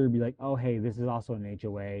realtor would be like, oh, hey, this is also an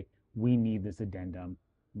HOA. We need this addendum.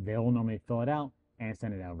 They'll normally fill it out and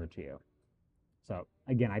send it over to you. So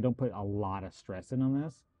again, I don't put a lot of stress in on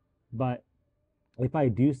this, but if I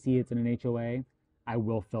do see it's in an HOA, I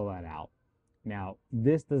will fill that out. Now,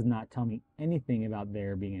 this does not tell me anything about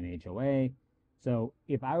there being an HOA. So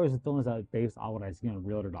if I was to fill this out based on what I see on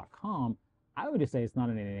realtor.com, I would just say it's not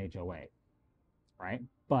in an HOA, right?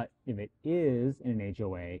 But if it is in an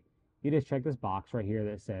HOA, you just check this box right here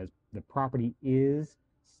that says the property is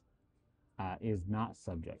is not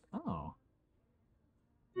subject. Oh,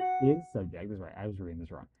 is subject. That's right. I was reading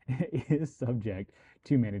this wrong. Is subject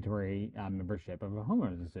to mandatory membership of a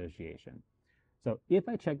homeowners association. So if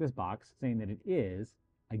I check this box saying that it is,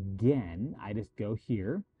 again, I just go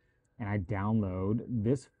here and I download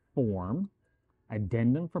this form,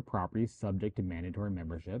 addendum for properties subject to mandatory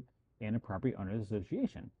membership in a property owners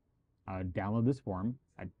association. I would download this form,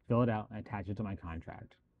 I'd fill it out, and attach it to my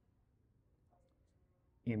contract.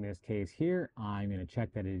 In this case here, I'm going to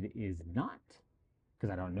check that it is not,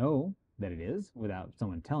 because I don't know that it is without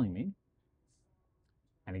someone telling me.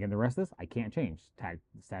 And again, the rest of this, I can't change.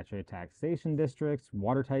 Statutory taxation districts,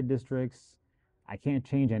 watertight districts, I can't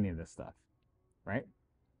change any of this stuff, right?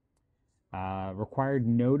 Required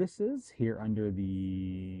notices here under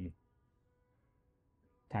the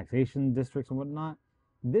taxation districts and whatnot.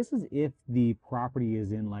 This is if the property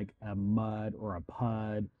is in like a mud or a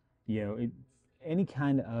PUD, any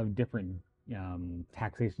kind of different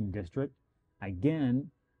taxation district. Again,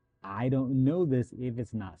 I don't know this if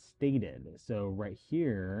it's not stated. So right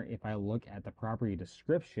here, if I look at the property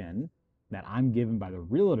description that I'm given by the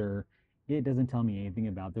realtor, it doesn't tell me anything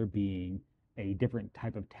about there being a different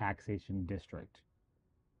type of taxation district.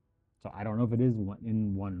 So I don't know if it is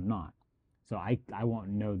in one or not. So I won't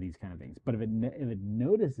know these kind of things. But if it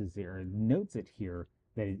notices here, or notes it here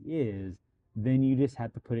that it is, then you just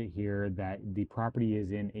have to put it here that the property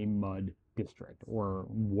is in a mud district or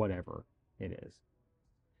whatever it is.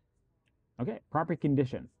 Okay, property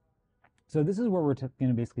condition. So this is where we're going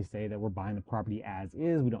to basically say that we're buying the property as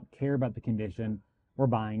is. We don't care about the condition. We're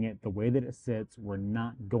buying it the way that it sits. We're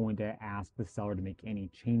not going to ask the seller to make any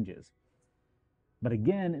changes. But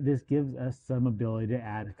again, this gives us some ability to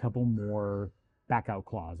add a couple more back out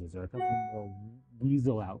clauses or a couple more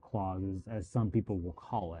weasel out clauses, as some people will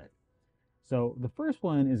call it. So the first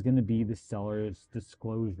one is going to be the seller's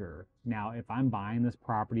disclosure. Now, if I'm buying this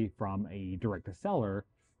property from a direct to seller,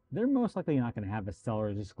 they're most likely not going to have a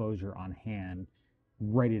seller's disclosure on hand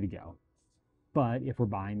ready to go. But if we're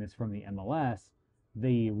buying this from the MLS,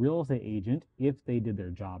 the real estate agent, if they did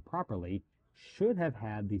their job properly, should have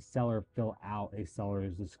had the seller fill out a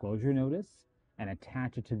seller's disclosure notice and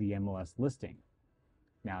attach it to the MLS listing.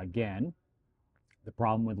 Now, again, the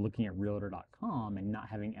problem with looking at realtor.com and not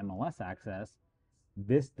having MLS access,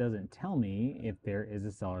 this doesn't tell me if there is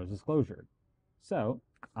a seller's disclosure. So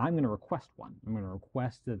I'm going to request one. I'm going to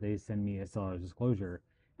request that they send me a seller's disclosure.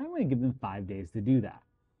 And I'm going to give them 5 days to do that.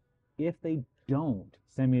 If they don't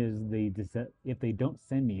send me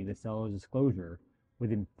the seller's disclosure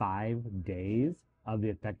within 5 days of the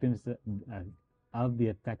effectiveness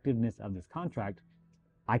of this contract,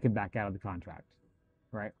 I can back out of the contract,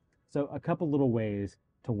 right? So a couple little ways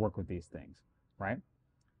to work with these things, right?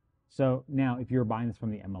 So now if you're buying this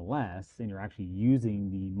from the MLS and you're actually using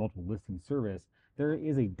the multiple listing service, there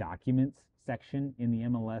is a documents section in the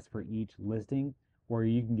MLS for each listing where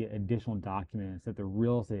you can get additional documents that the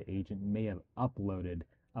real estate agent may have uploaded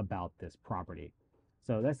about this property.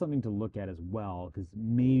 So that's something to look at as well, because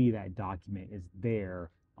maybe that document is there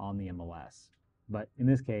on the MLS. But in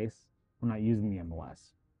this case, we're not using the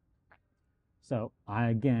MLS. So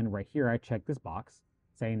again, right here, I check this box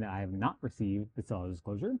saying that I have not received the seller's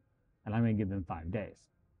disclosure, and I'm going to give them 5 days.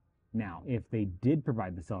 Now, if they did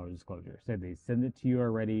provide the seller's disclosure, say they sent it to you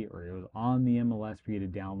already, or it was on the MLS for you to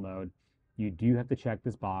download, you do have to check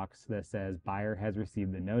this box that says buyer has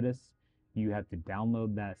received the notice. You have to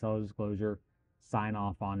download that seller's disclosure, sign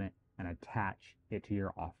off on it, and attach it to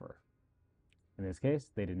your offer. In this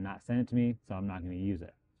case, they did not send it to me, so I'm not going to use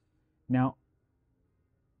it. Now,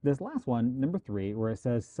 this last one, number 3, where it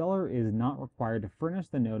says seller is not required to furnish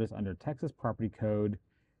the notice under Texas Property Code.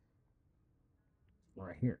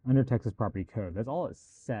 Right here, under Texas Property Code. That's all it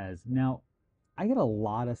says. Now, I get a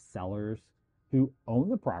lot of sellers who own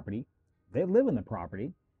the property, they live in the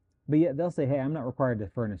property, but yet they'll say, hey, I'm not required to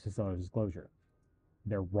furnish the seller's disclosure.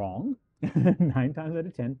 They're wrong. 9 times out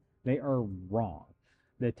of 10, they are wrong.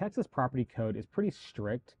 The Texas Property Code is pretty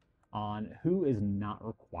strict on who is not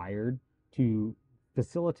required to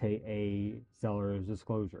facilitate a seller's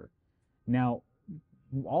disclosure. Now,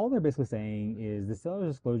 all they're basically saying is the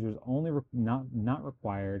seller's disclosure is only not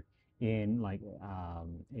required in like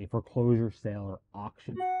a foreclosure sale or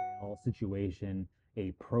auction sale situation,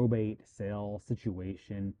 a probate sale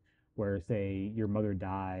situation where, say, your mother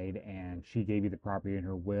died and she gave you the property in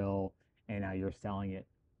her will and now you're selling it.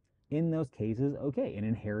 In those cases, okay, in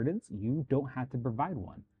inheritance, you don't have to provide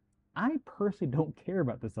one. I personally don't care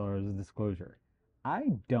about the seller's disclosure. I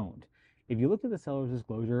don't. If you look at the seller's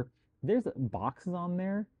disclosure, there's boxes on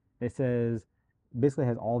there that says, basically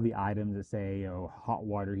has all the items that say, hot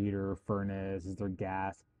water heater, furnace, is there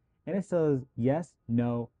gas? and it says yes,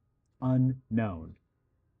 no, unknown.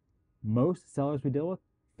 Most sellers we deal with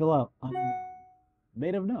fill out unknown.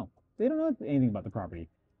 They don't know. They don't know anything about the property.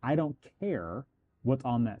 I don't care what's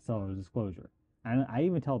on that seller's disclosure. And I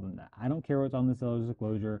even tell them that. I don't care what's on the seller's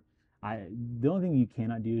disclosure. The only thing you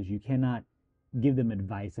cannot do is you cannot give them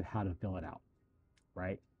advice of how to fill it out,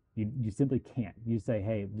 right? You simply can't. You say,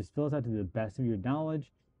 hey, just fill this out to the best of your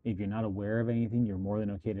knowledge. If you're not aware of anything, you're more than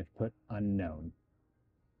okay to put unknown,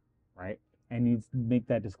 right? And you make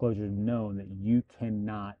that disclosure known that you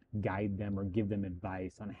cannot guide them or give them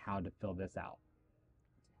advice on how to fill this out.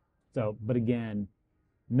 So, but again,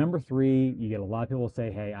 number three, you get a lot of people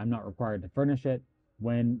say, hey, I'm not required to furnish it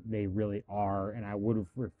when they really are. And I would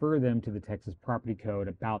refer them to the Texas Property Code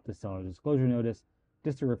about the seller's disclosure notice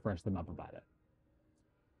just to refresh them up about it.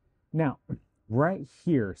 Now, right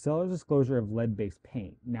here, seller's disclosure of lead-based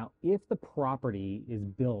paint. Now, if the property is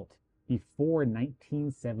built before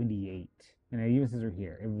 1978, and it even says right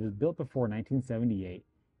here, if it was built before 1978,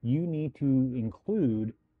 you need to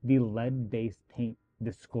include the lead-based paint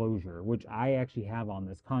disclosure, which I actually have on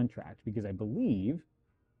this contract because I believe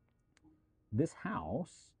this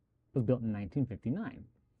house was built in 1959.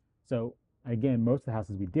 So again, most of the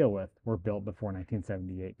houses we deal with were built before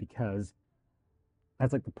 1978 because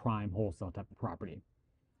that's like the prime wholesale type of property.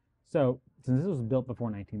 So since this was built before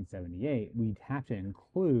 1978, we'd have to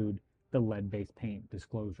include the lead-based paint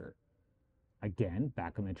disclosure. Again,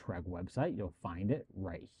 back on the Trec website, you'll find it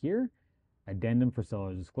right here. Addendum for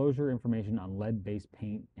seller's disclosure information on lead-based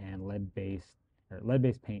paint and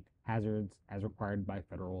lead-based paint hazards as required by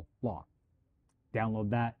federal law. Download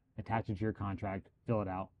that, attach it to your contract, fill it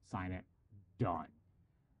out, sign it, done.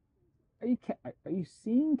 Are you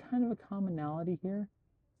seeing kind of a commonality here?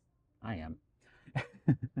 I am.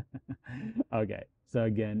 Okay, so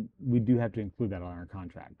again, we do have to include that on our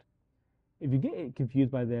contract. If you get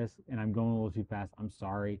confused by this and I'm going a little too fast, I'm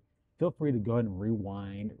sorry. Feel free to go ahead and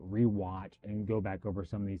rewind, rewatch, and go back over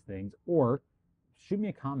some of these things, or shoot me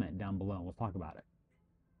a comment down below and we'll talk about it.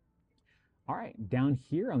 All right, down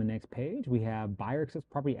here on the next page, we have buyer accepts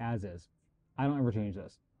property as is. I don't ever change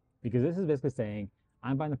this because this is basically saying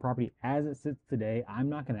I'm buying the property as it sits today. I'm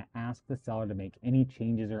not going to ask the seller to make any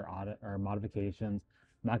changes or modifications.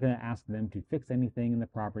 I'm not going to ask them to fix anything in the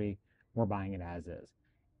property. We're buying it as is.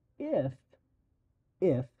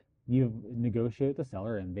 If you've negotiated with the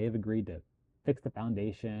seller and they've agreed to fix the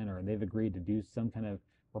foundation or they've agreed to do some kind of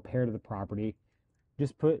repair to the property,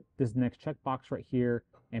 just put this next checkbox right here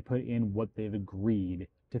and put in what they've agreed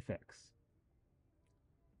to fix.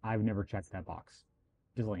 I've never checked that box,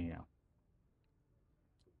 just letting you know.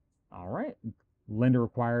 All right, lender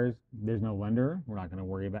requires, there's no lender. We're not going to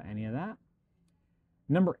worry about any of that.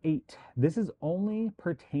 Number 8, this is only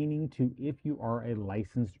pertaining to if you are a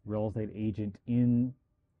licensed real estate agent in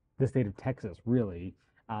the state of Texas, really.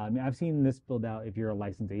 I've seen this filled out if you're a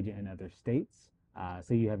licensed agent in other states.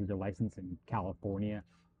 Say you have your license in California.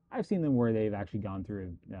 I've seen them where they've actually gone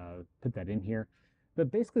through and put that in here. But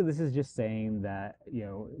basically, this is just saying that,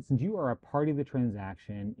 since you are a party to the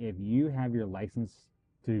transaction, if you have your license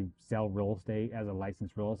to sell real estate as a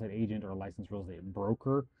licensed real estate agent or a licensed real estate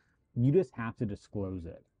broker, you just have to disclose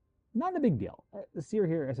it. Not a big deal. See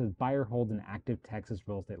here, it says buyer holds an active Texas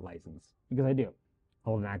real estate license, because I do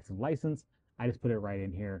hold an active license. I just put it right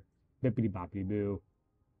in here, bippity boppity boo,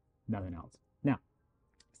 nothing else. Now,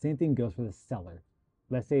 same thing goes for the seller.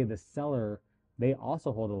 Let's say the seller, they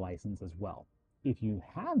also hold a license as well. If you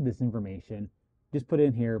have this information, just put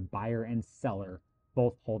in here buyer and seller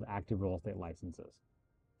both hold active real estate licenses.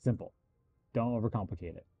 Simple. Don't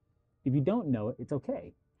overcomplicate it. If you don't know it, it's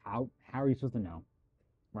okay. How are you supposed to know,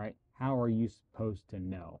 right? How are you supposed to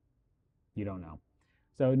know? You don't know.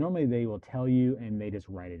 So normally they will tell you and they just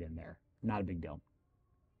write it in there. Not a big deal.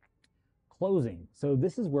 Closing. So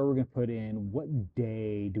this is where we're going to put in what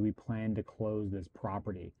day do we plan to close this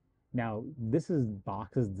property. Now, this is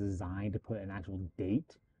boxes designed to put an actual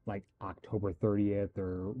date, like October 30th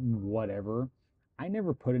or whatever. I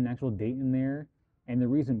never put an actual date in there. And the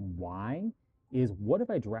reason why is, what if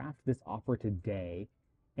I draft this offer today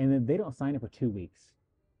and then they don't sign it for 2 weeks?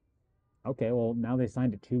 Okay, well, now they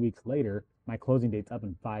signed it 2 weeks later. My closing date's up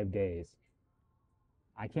in 5 days.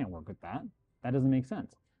 I can't work with that. That doesn't make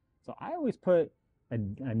sense. So I always put a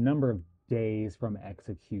number of days from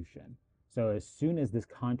execution. So as soon as this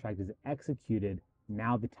contract is executed,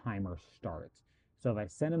 now the timer starts. So if I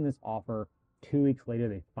send them this offer 2 weeks later,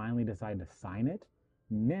 they finally decide to sign it.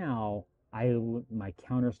 Now my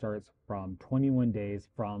counter starts from 21 days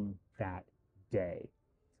from that day.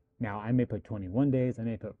 Now I may put 21 days, I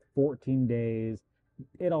may put 14 days.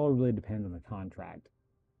 It all really depends on the contract.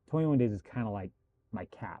 21 days is kind of like my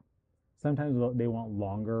cap. Sometimes they want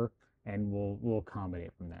longer, and we'll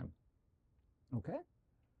accommodate from them. Okay.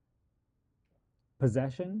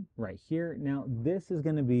 Possession right here. Now, this is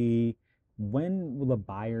going to be, when will the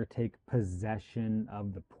buyer take possession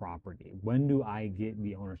of the property? When do I get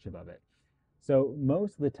the ownership of it? So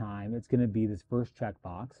most of the time, it's going to be this first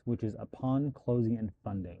checkbox, which is upon closing and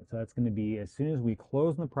funding. So that's going to be as soon as we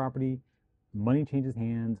close on the property, money changes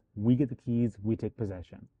hands, we get the keys, we take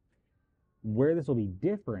possession. Where this will be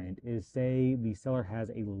different is, say the seller has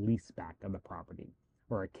a lease back of the property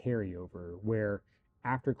or a carryover, where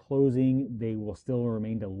after closing, they will still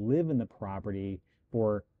remain to live in the property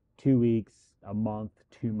for 2 weeks, a month,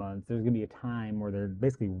 2 months. There's going to be a time where they're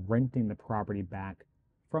basically renting the property back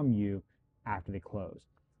from you after they close.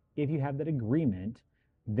 If you have that agreement,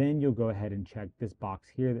 then you'll go ahead and check this box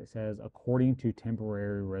here that says according to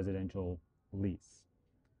temporary residential lease.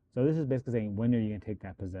 So this is basically saying, when are you going to take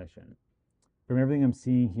that possession? From everything I'm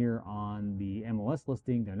seeing here on the MLS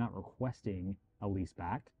listing, they're not requesting a lease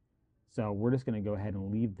back. So we're just going to go ahead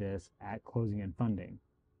and leave this at closing and funding.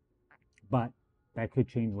 But that could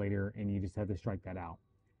change later, and you just have to strike that out.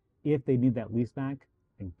 If they need that lease back,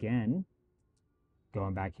 again,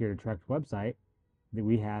 going back here to Trec's website, that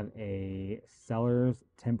we have a seller's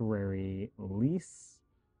temporary lease,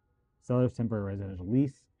 seller's temporary residential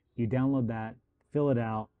lease. You download that, fill it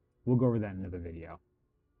out. We'll go over that in another video.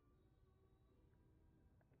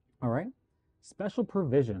 All right, special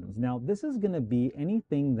provisions. Now, this is going to be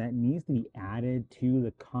anything that needs to be added to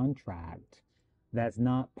the contract that's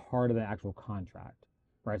not part of the actual contract,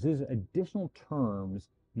 right? So there's additional terms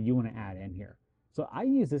that you want to add in here. So I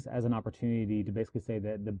use this as an opportunity to basically say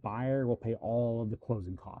that the buyer will pay all of the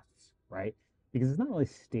closing costs, right? Because it's not really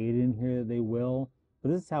stated in here that they will, but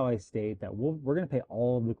this is how I state that we're going to pay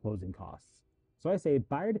all of the closing costs. So I say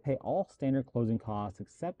buyer to pay all standard closing costs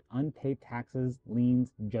except unpaid taxes,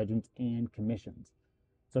 liens, judgments, and commissions.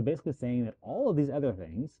 So basically saying that all of these other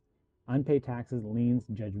things, unpaid taxes, liens,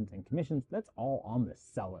 judgments, and commissions, that's all on the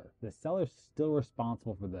seller. The seller's still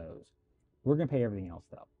responsible for those. We're going to pay everything else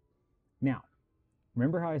though. Now,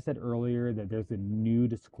 remember how I said earlier that there's a new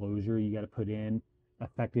disclosure you got to put in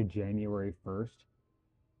effective January 1st?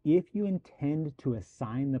 If you intend to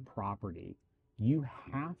assign the property, you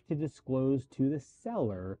have to disclose to the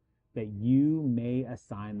seller that you may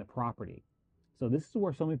assign the property. So this is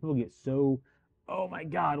where so many people get so, oh my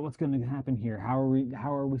God, what's going to happen here? How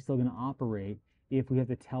are we still going to operate if we have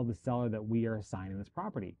to tell the seller that we are assigning this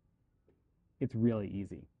property? It's really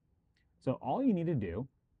easy. So all you need to do,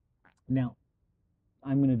 now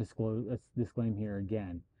I'm going to disclaim here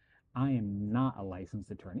again, I am not a licensed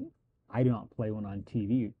attorney. I do not play one on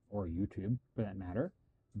TV or YouTube for that matter,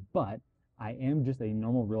 but I am just a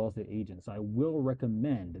normal real estate agent. So I will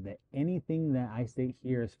recommend that anything that I state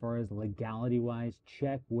here as far as legality wise,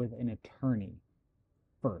 check with an attorney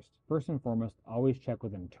first. First and foremost, always check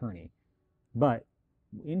with an attorney. But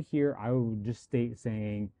in here, I would just state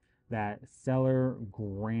saying that seller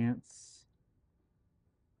grants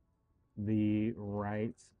the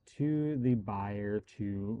rights to the buyer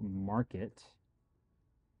to market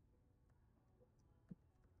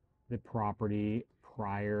the property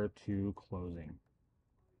prior to closing.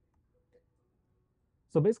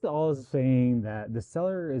 So basically all is saying that the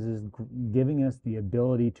seller is giving us the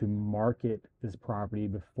ability to market this property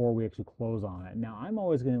before we actually close on it. Now, I'm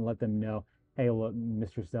always going to let them know, hey, look,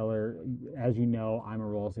 Mr. Seller, as you know, I'm a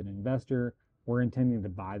real estate investor. We're intending to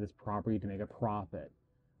buy this property to make a profit.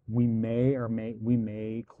 We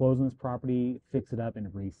may close on this property, fix it up,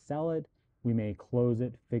 and resell it. We may close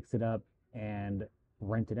it, fix it up, and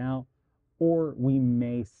rent it out. Or we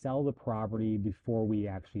may sell the property before we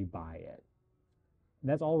actually buy it.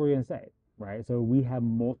 That's all we're going to say, right? So we have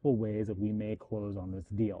multiple ways that we may close on this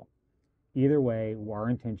deal. Either way, our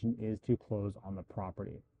intention is to close on the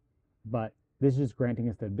property. But this is granting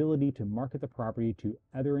us the ability to market the property to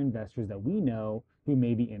other investors that we know who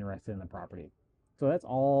may be interested in the property. So that's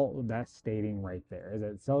all that's stating right there, is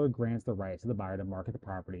that the seller grants the rights to the buyer to market the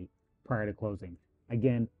property prior to closing.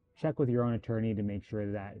 Again, check with your own attorney to make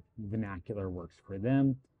sure that vernacular works for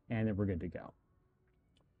them, and then we're good to go.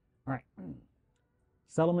 All right.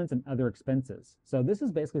 Settlements and other expenses. So this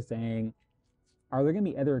is basically saying, are there going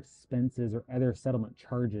to be other expenses or other settlement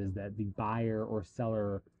charges that the buyer or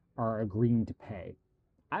seller are agreeing to pay?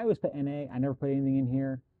 I always put NA. I never put anything in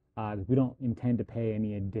here because we don't intend to pay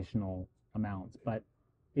any additional amounts. But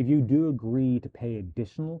if you do agree to pay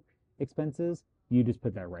additional expenses, you just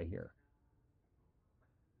put that right here.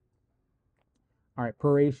 All right,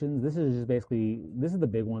 prorations. This is just basically, this is the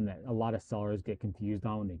big one that a lot of sellers get confused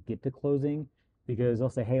on when they get to closing, because they'll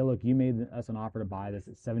say, hey, look, you made us an offer to buy this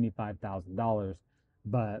at $75,000,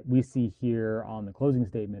 But we see here on the closing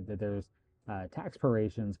statement that there's tax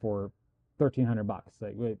prorations for 1,300 bucks.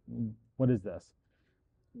 Like, wait, what is this?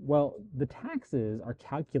 Well, the taxes are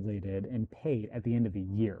calculated and paid at the end of the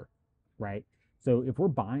year, right? So if we're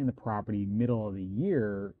buying the property middle of the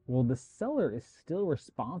year, well, the seller is still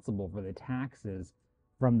responsible for the taxes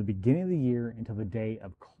from the beginning of the year until the day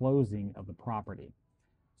of closing of the property.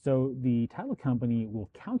 So the title company will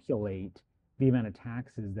calculate the amount of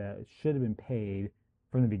taxes that should have been paid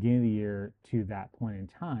from the beginning of the year to that point in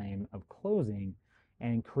time of closing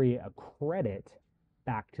and create a credit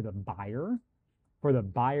back to the buyer for the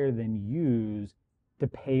buyer then use to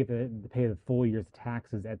pay the full year's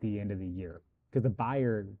taxes at the end of the year because the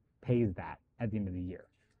buyer pays that at the end of the year.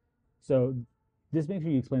 So just make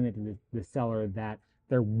sure you explain that to the seller that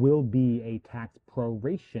there will be a tax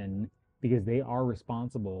proration because they are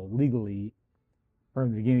responsible legally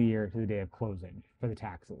from the beginning of the year to the day of closing for the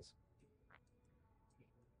taxes.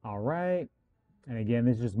 All right. And again,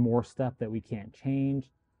 this is just more stuff that we can't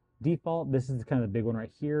change. Default, this is kind of the big one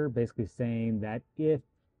right here, basically saying that if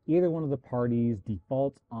either one of the parties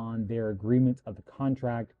defaults on their agreements of the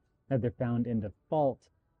contract, that they're found in default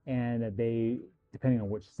and that they, depending on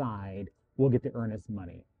which side, will get the earnest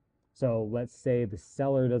money. So let's say the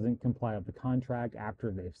seller doesn't comply with the contract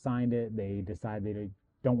after they've signed it. They decide they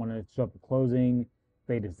don't want to show up at closing.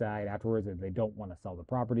 They decide afterwards that they don't want to sell the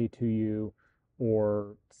property to you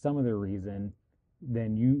or some other reason,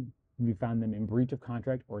 then you found them in breach of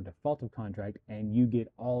contract or default of contract, and you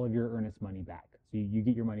get all of your earnest money back. So you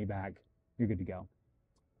get your money back, you're good to go.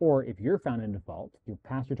 Or if you're found in default, you're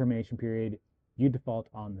past your termination period, you default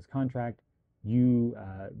on this contract,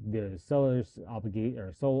 the seller's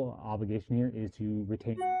sole obligation here is to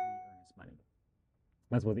retain the earnest money.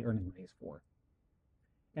 That's what the earnest money is for.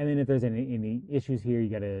 And then if there's any issues here, you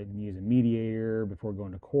got to use a mediator before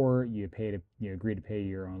going to court. You agree to pay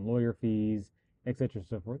your own lawyer fees, etc.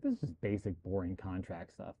 so forth. This is just basic, boring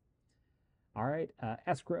contract stuff. All right,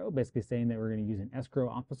 escrow, basically saying that we're going to use an escrow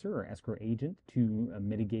officer or escrow agent to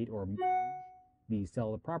mitigate or manage the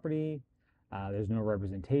sale of the property. There's no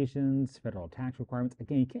representations, federal tax requirements.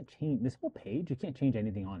 Again, you can't change this whole page. You can't change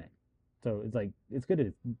anything on it. So it's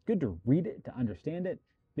good to read it to understand it,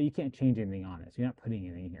 but you can't change anything on it. So you're not putting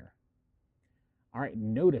anything here. All right,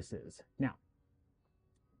 notices. Now,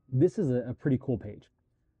 this is a pretty cool page.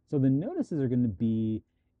 So the notices are going to be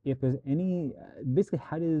if there's any, basically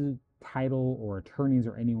how does title or attorneys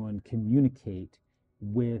or anyone communicate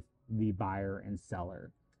with the buyer and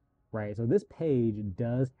seller, right? So this page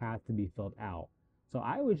does have to be filled out. So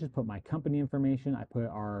I would just put my company information. I put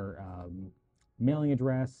our mailing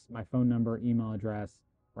address, my phone number, email address,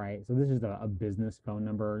 right? So this is a business phone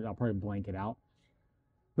number. I'll probably blank it out.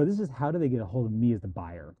 But this is how do they get a hold of me as the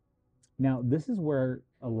buyer? Now, this is where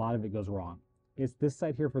a lot of it goes wrong. It's this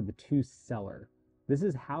side here for the to seller. This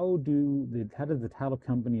is how does the title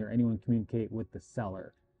company or anyone communicate with the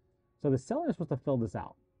seller? So the seller is supposed to fill this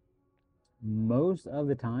out. Most of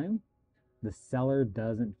the time, the seller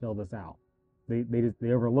doesn't fill this out. They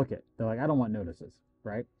overlook it. They're like, I don't want notices,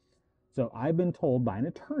 right? So I've been told by an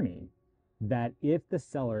attorney that if the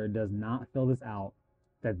seller does not fill this out,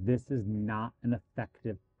 that this is not an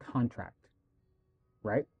effective contract,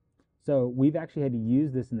 right? So we've actually had to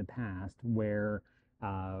use this in the past where,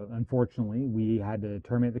 unfortunately, we had to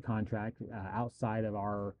terminate the contract outside of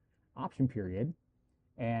our option period.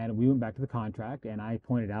 And we went back to the contract and I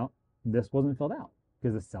pointed out this wasn't filled out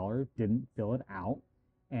because the seller didn't fill it out.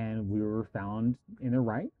 And we were found in the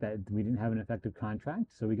right that we didn't have an effective contract.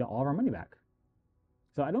 So we got all of our money back.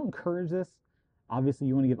 So I don't encourage this. Obviously,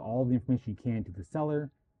 you want to give all the information you can to the seller,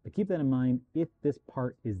 but keep that in mind. If this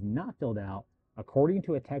part is not filled out, according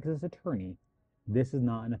to a Texas attorney, this is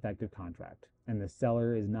not an effective contract and the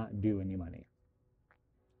seller is not due any money.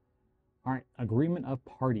 All right, agreement of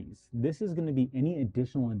parties. This is going to be any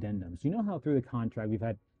additional addendums. You know how through the contract we've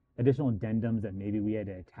had additional addendums that maybe we had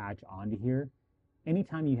to attach onto here?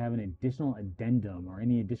 Anytime you have an additional addendum or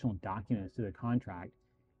any additional documents to the contract,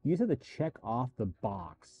 you just have to check off the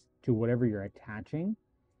box to whatever you're attaching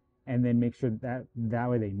and then make sure that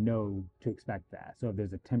way they know to expect that. So if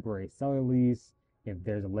there's a temporary seller lease, if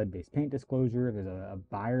there's a lead-based paint disclosure, if there's a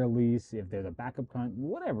buyer lease, if there's a backup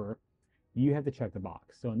whatever, you have to check the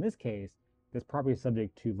box. So in this case, this property is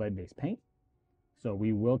subject to lead-based paint. So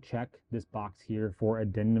we will check this box here for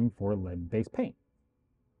addendum for lead-based paint.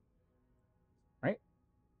 Right?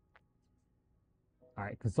 All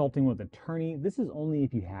right, consulting with attorney. This is only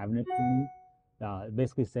if you have an attorney.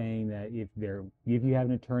 Basically saying that if you have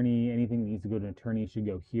an attorney, anything that needs to go to an attorney should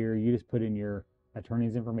go here. You just put in your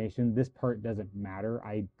attorney's information. This part doesn't matter.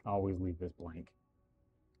 I always leave this blank.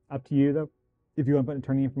 Up to you though. If you want to put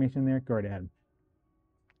attorney information in there, go right ahead.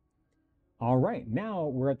 All right, now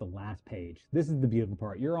we're at the last page. This is the beautiful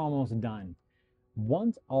part. You're almost done.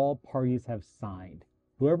 Once all parties have signed,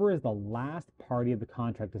 whoever is the last party of the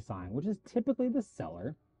contract to sign, which is typically the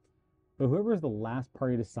seller, but whoever is the last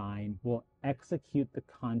party to sign will execute the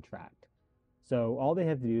contract. So all they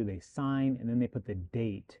have to do, they sign, and then they put the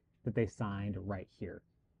date that they signed right here.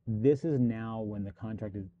 This is now when the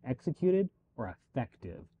contract is executed or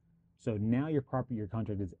effective. So now your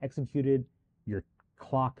contract is executed, your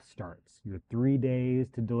clock starts. Your 3 days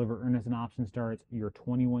to deliver earnest and option starts, your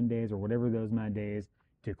 21 days or whatever those amount of days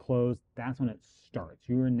to close, that's when it starts.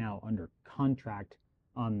 You are now under contract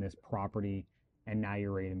on this property, and now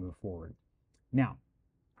you're ready to move forward. Now,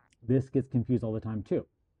 this gets confused all the time too.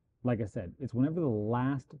 Like I said, it's whenever the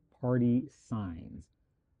last party signs.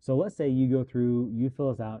 So let's say you go through, you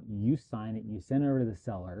fill this out, you sign it, you send it over to the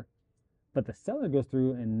seller, but the seller goes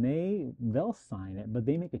through and they'll sign it, but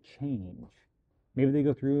they make a change. Maybe they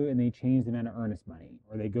go through and they change the amount of earnest money,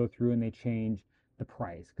 or they go through and they change the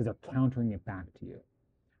price because they're countering it back to you.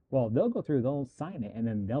 Well, they'll go through, they'll sign it, and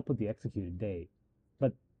then they'll put the executed date,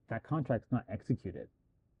 but that contract's not executed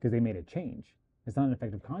because they made a change. It's not an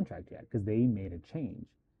effective contract yet because they made a change.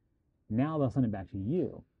 Now they'll send it back to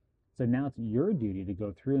you. So now it's your duty to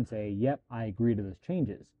go through and say, yep, I agree to those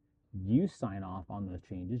changes. You sign off on those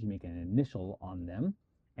changes, you make an initial on them,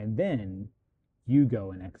 and then you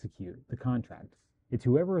go and execute the contract. It's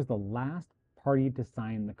whoever is the last party to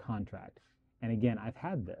sign the contract. And again, I've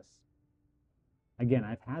had this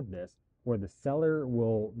where the seller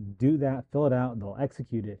will do that, fill it out, they'll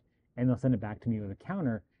execute it, and they'll send it back to me with a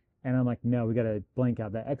counter. And I'm like, no, we got to blank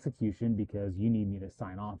out that execution because you need me to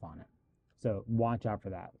sign off on it. So watch out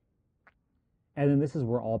for that. And then this is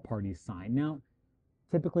where all parties sign. Now,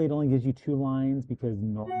 typically it only gives you 2 lines because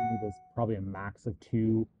normally there's probably a max of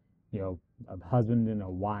 2, a husband and a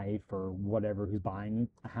wife or whatever who's buying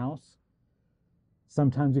a house.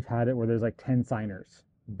 Sometimes we've had it where there's like 10 signers.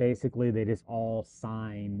 Basically, they just all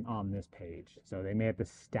sign on this page. So they may have to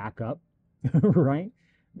stack up, right?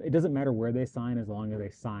 It doesn't matter where they sign as long as they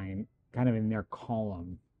sign kind of in their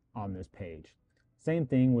column on this page. Same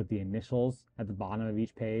thing with the initials at the bottom of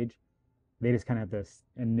each page. They just kind of have this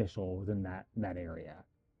initial within that area.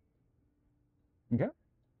 Okay?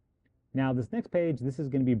 Now, this next page, this is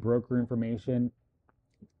going to be broker information.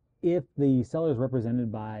 If the seller is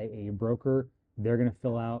represented by a broker, they're going to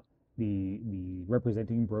fill out the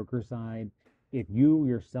representing broker side. If you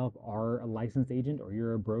yourself are a licensed agent or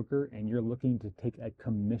you're a broker and you're looking to take a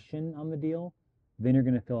commission on the deal, then you're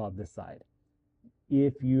going to fill out this side.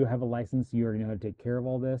 If you have a license, you already know how to take care of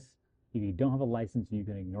all this. If you don't have a license, you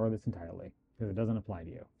can ignore this entirely because it doesn't apply to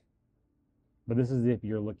you. But this is if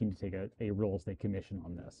you're looking to take a real estate commission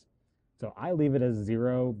on this. So I leave it as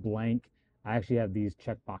 0, blank. I actually have these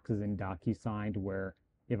check boxes in DocuSign where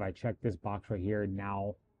if I check this box right here,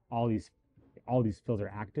 now all these fields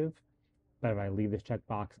are active. But if I leave this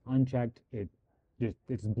checkbox unchecked,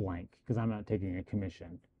 it's blank because I'm not taking a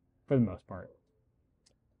commission for the most part.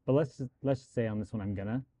 But let's say on this one I'm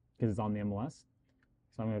gonna, because it's on the MLS.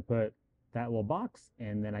 So I'm gonna put that little box,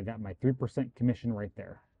 and then I got my 3% commission right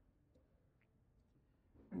there.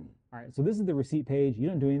 All right, so this is the receipt page. You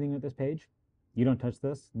don't do anything with this page. You don't touch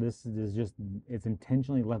this. This is just, it's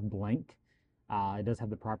intentionally left blank. It does have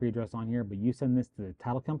the property address on here, but you send this to the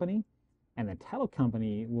title company, and the title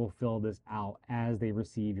company will fill this out as they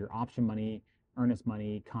receive your option money, earnest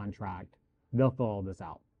money, contract. They'll fill all this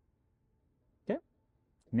out. Okay.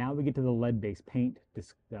 Now we get to the lead-based paint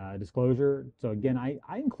disclosure. So again, I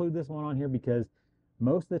include this one on here because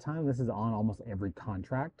most of the time this is on almost every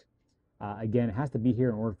contract. Again, it has to be here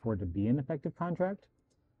in order for it to be an effective contract.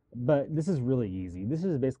 But this is really easy. This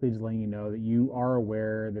is basically just letting you know that you are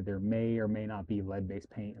aware that there may or may not be lead-based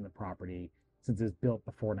paint in the property since it's built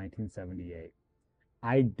before 1978.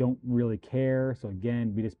 I don't really care. So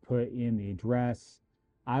again, we just put in the address.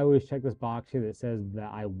 I always check this box here that says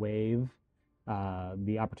that I waive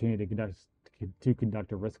the opportunity to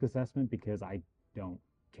conduct a risk assessment because I don't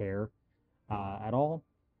care at all.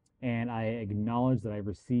 And I acknowledge that I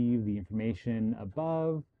received the information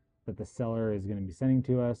above that the seller is going to be sending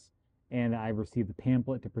to us, and that I've received the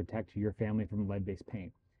pamphlet to protect your family from lead-based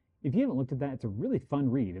paint. If you haven't looked at that, it's a really fun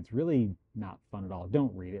read. It's really not fun at all.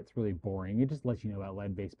 Don't read it. It's really boring. It just lets you know about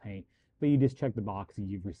lead-based paint, but you just check the box that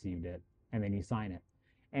you've received it, and then you sign it.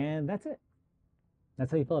 And that's it.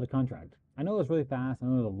 That's how you fill out a contract. I know it was really fast. I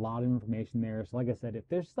know there's a lot of information there. So like I said, if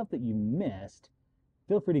there's stuff that you missed,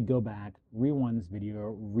 feel free to go back, rewind this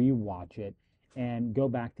video, rewatch it, and go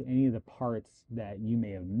back to any of the parts that you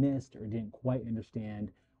may have missed or didn't quite understand,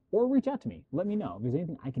 or reach out to me. Let me know if there's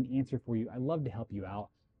anything I can answer for you. I'd love to help you out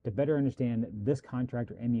to better understand this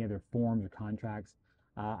contract or any other forms or contracts.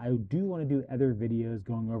 I do want to do other videos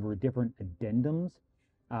going over different addendums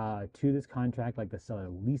to this contract, like the seller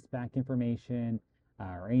leaseback information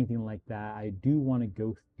or anything like that. I do want to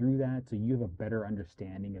go through that so you have a better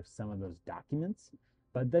understanding of some of those documents.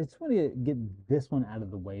 But I just want to get this one out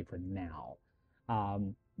of the way for now.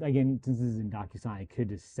 Again, since this is in DocuSign, I could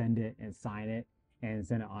just send it and sign it and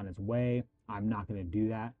send it on its way. I'm not going to do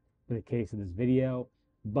that for the case of this video,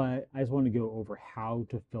 but I just want to go over how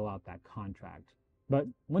to fill out that contract. But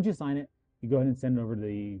once you sign it, you go ahead and send it over to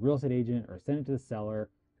the real estate agent or send it to the seller.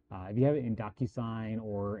 If you have it in DocuSign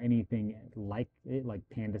or anything like it, like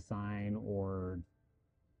PandaSign or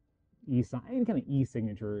e-sign, any kind of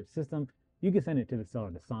e-signature system, you can send it to the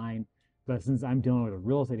seller to sign. But since I'm dealing with a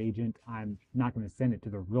real estate agent, I'm not going to send it to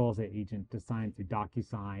the real estate agent to sign through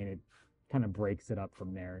DocuSign. It kind of breaks it up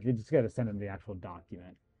from there. You just got to send them the actual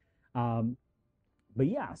document. But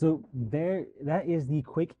yeah, so that is the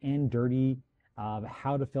quick and dirty of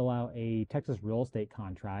how to fill out a Texas real estate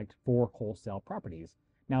contract for wholesale properties.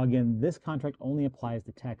 Now, again, this contract only applies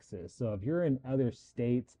to Texas. So if you're in other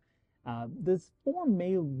states, this form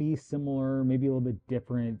may be similar, maybe a little bit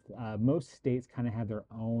different. Most states kind of have their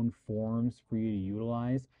own forms for you to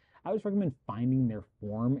utilize. I always recommend finding their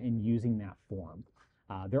form and using that form.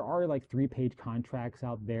 There are like 3-page contracts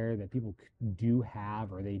out there that people do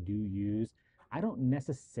have or they do use. I don't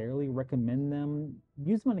necessarily recommend them.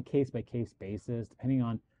 Use them on a case-by-case basis, depending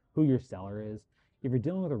on who your seller is. If you're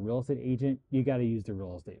dealing with a real estate agent, you got to use the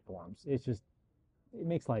real estate forms. It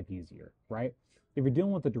makes life easier, right? If you're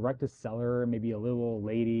dealing with a direct-to-seller, maybe a little old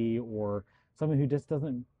lady or someone who just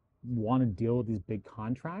doesn't want to deal with these big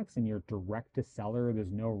contracts and you're direct-to-seller,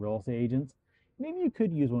 there's no real estate agents, maybe you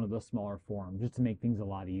could use one of those smaller forms just to make things a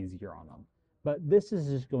lot easier on them. But this is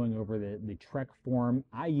just going over the Trec form.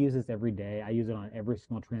 I use this every day. I use it on every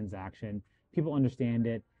single transaction. People understand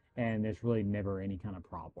it, and there's really never any kind of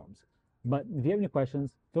problems. But if you have any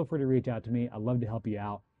questions, feel free to reach out to me. I'd love to help you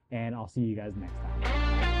out, and I'll see you guys next time.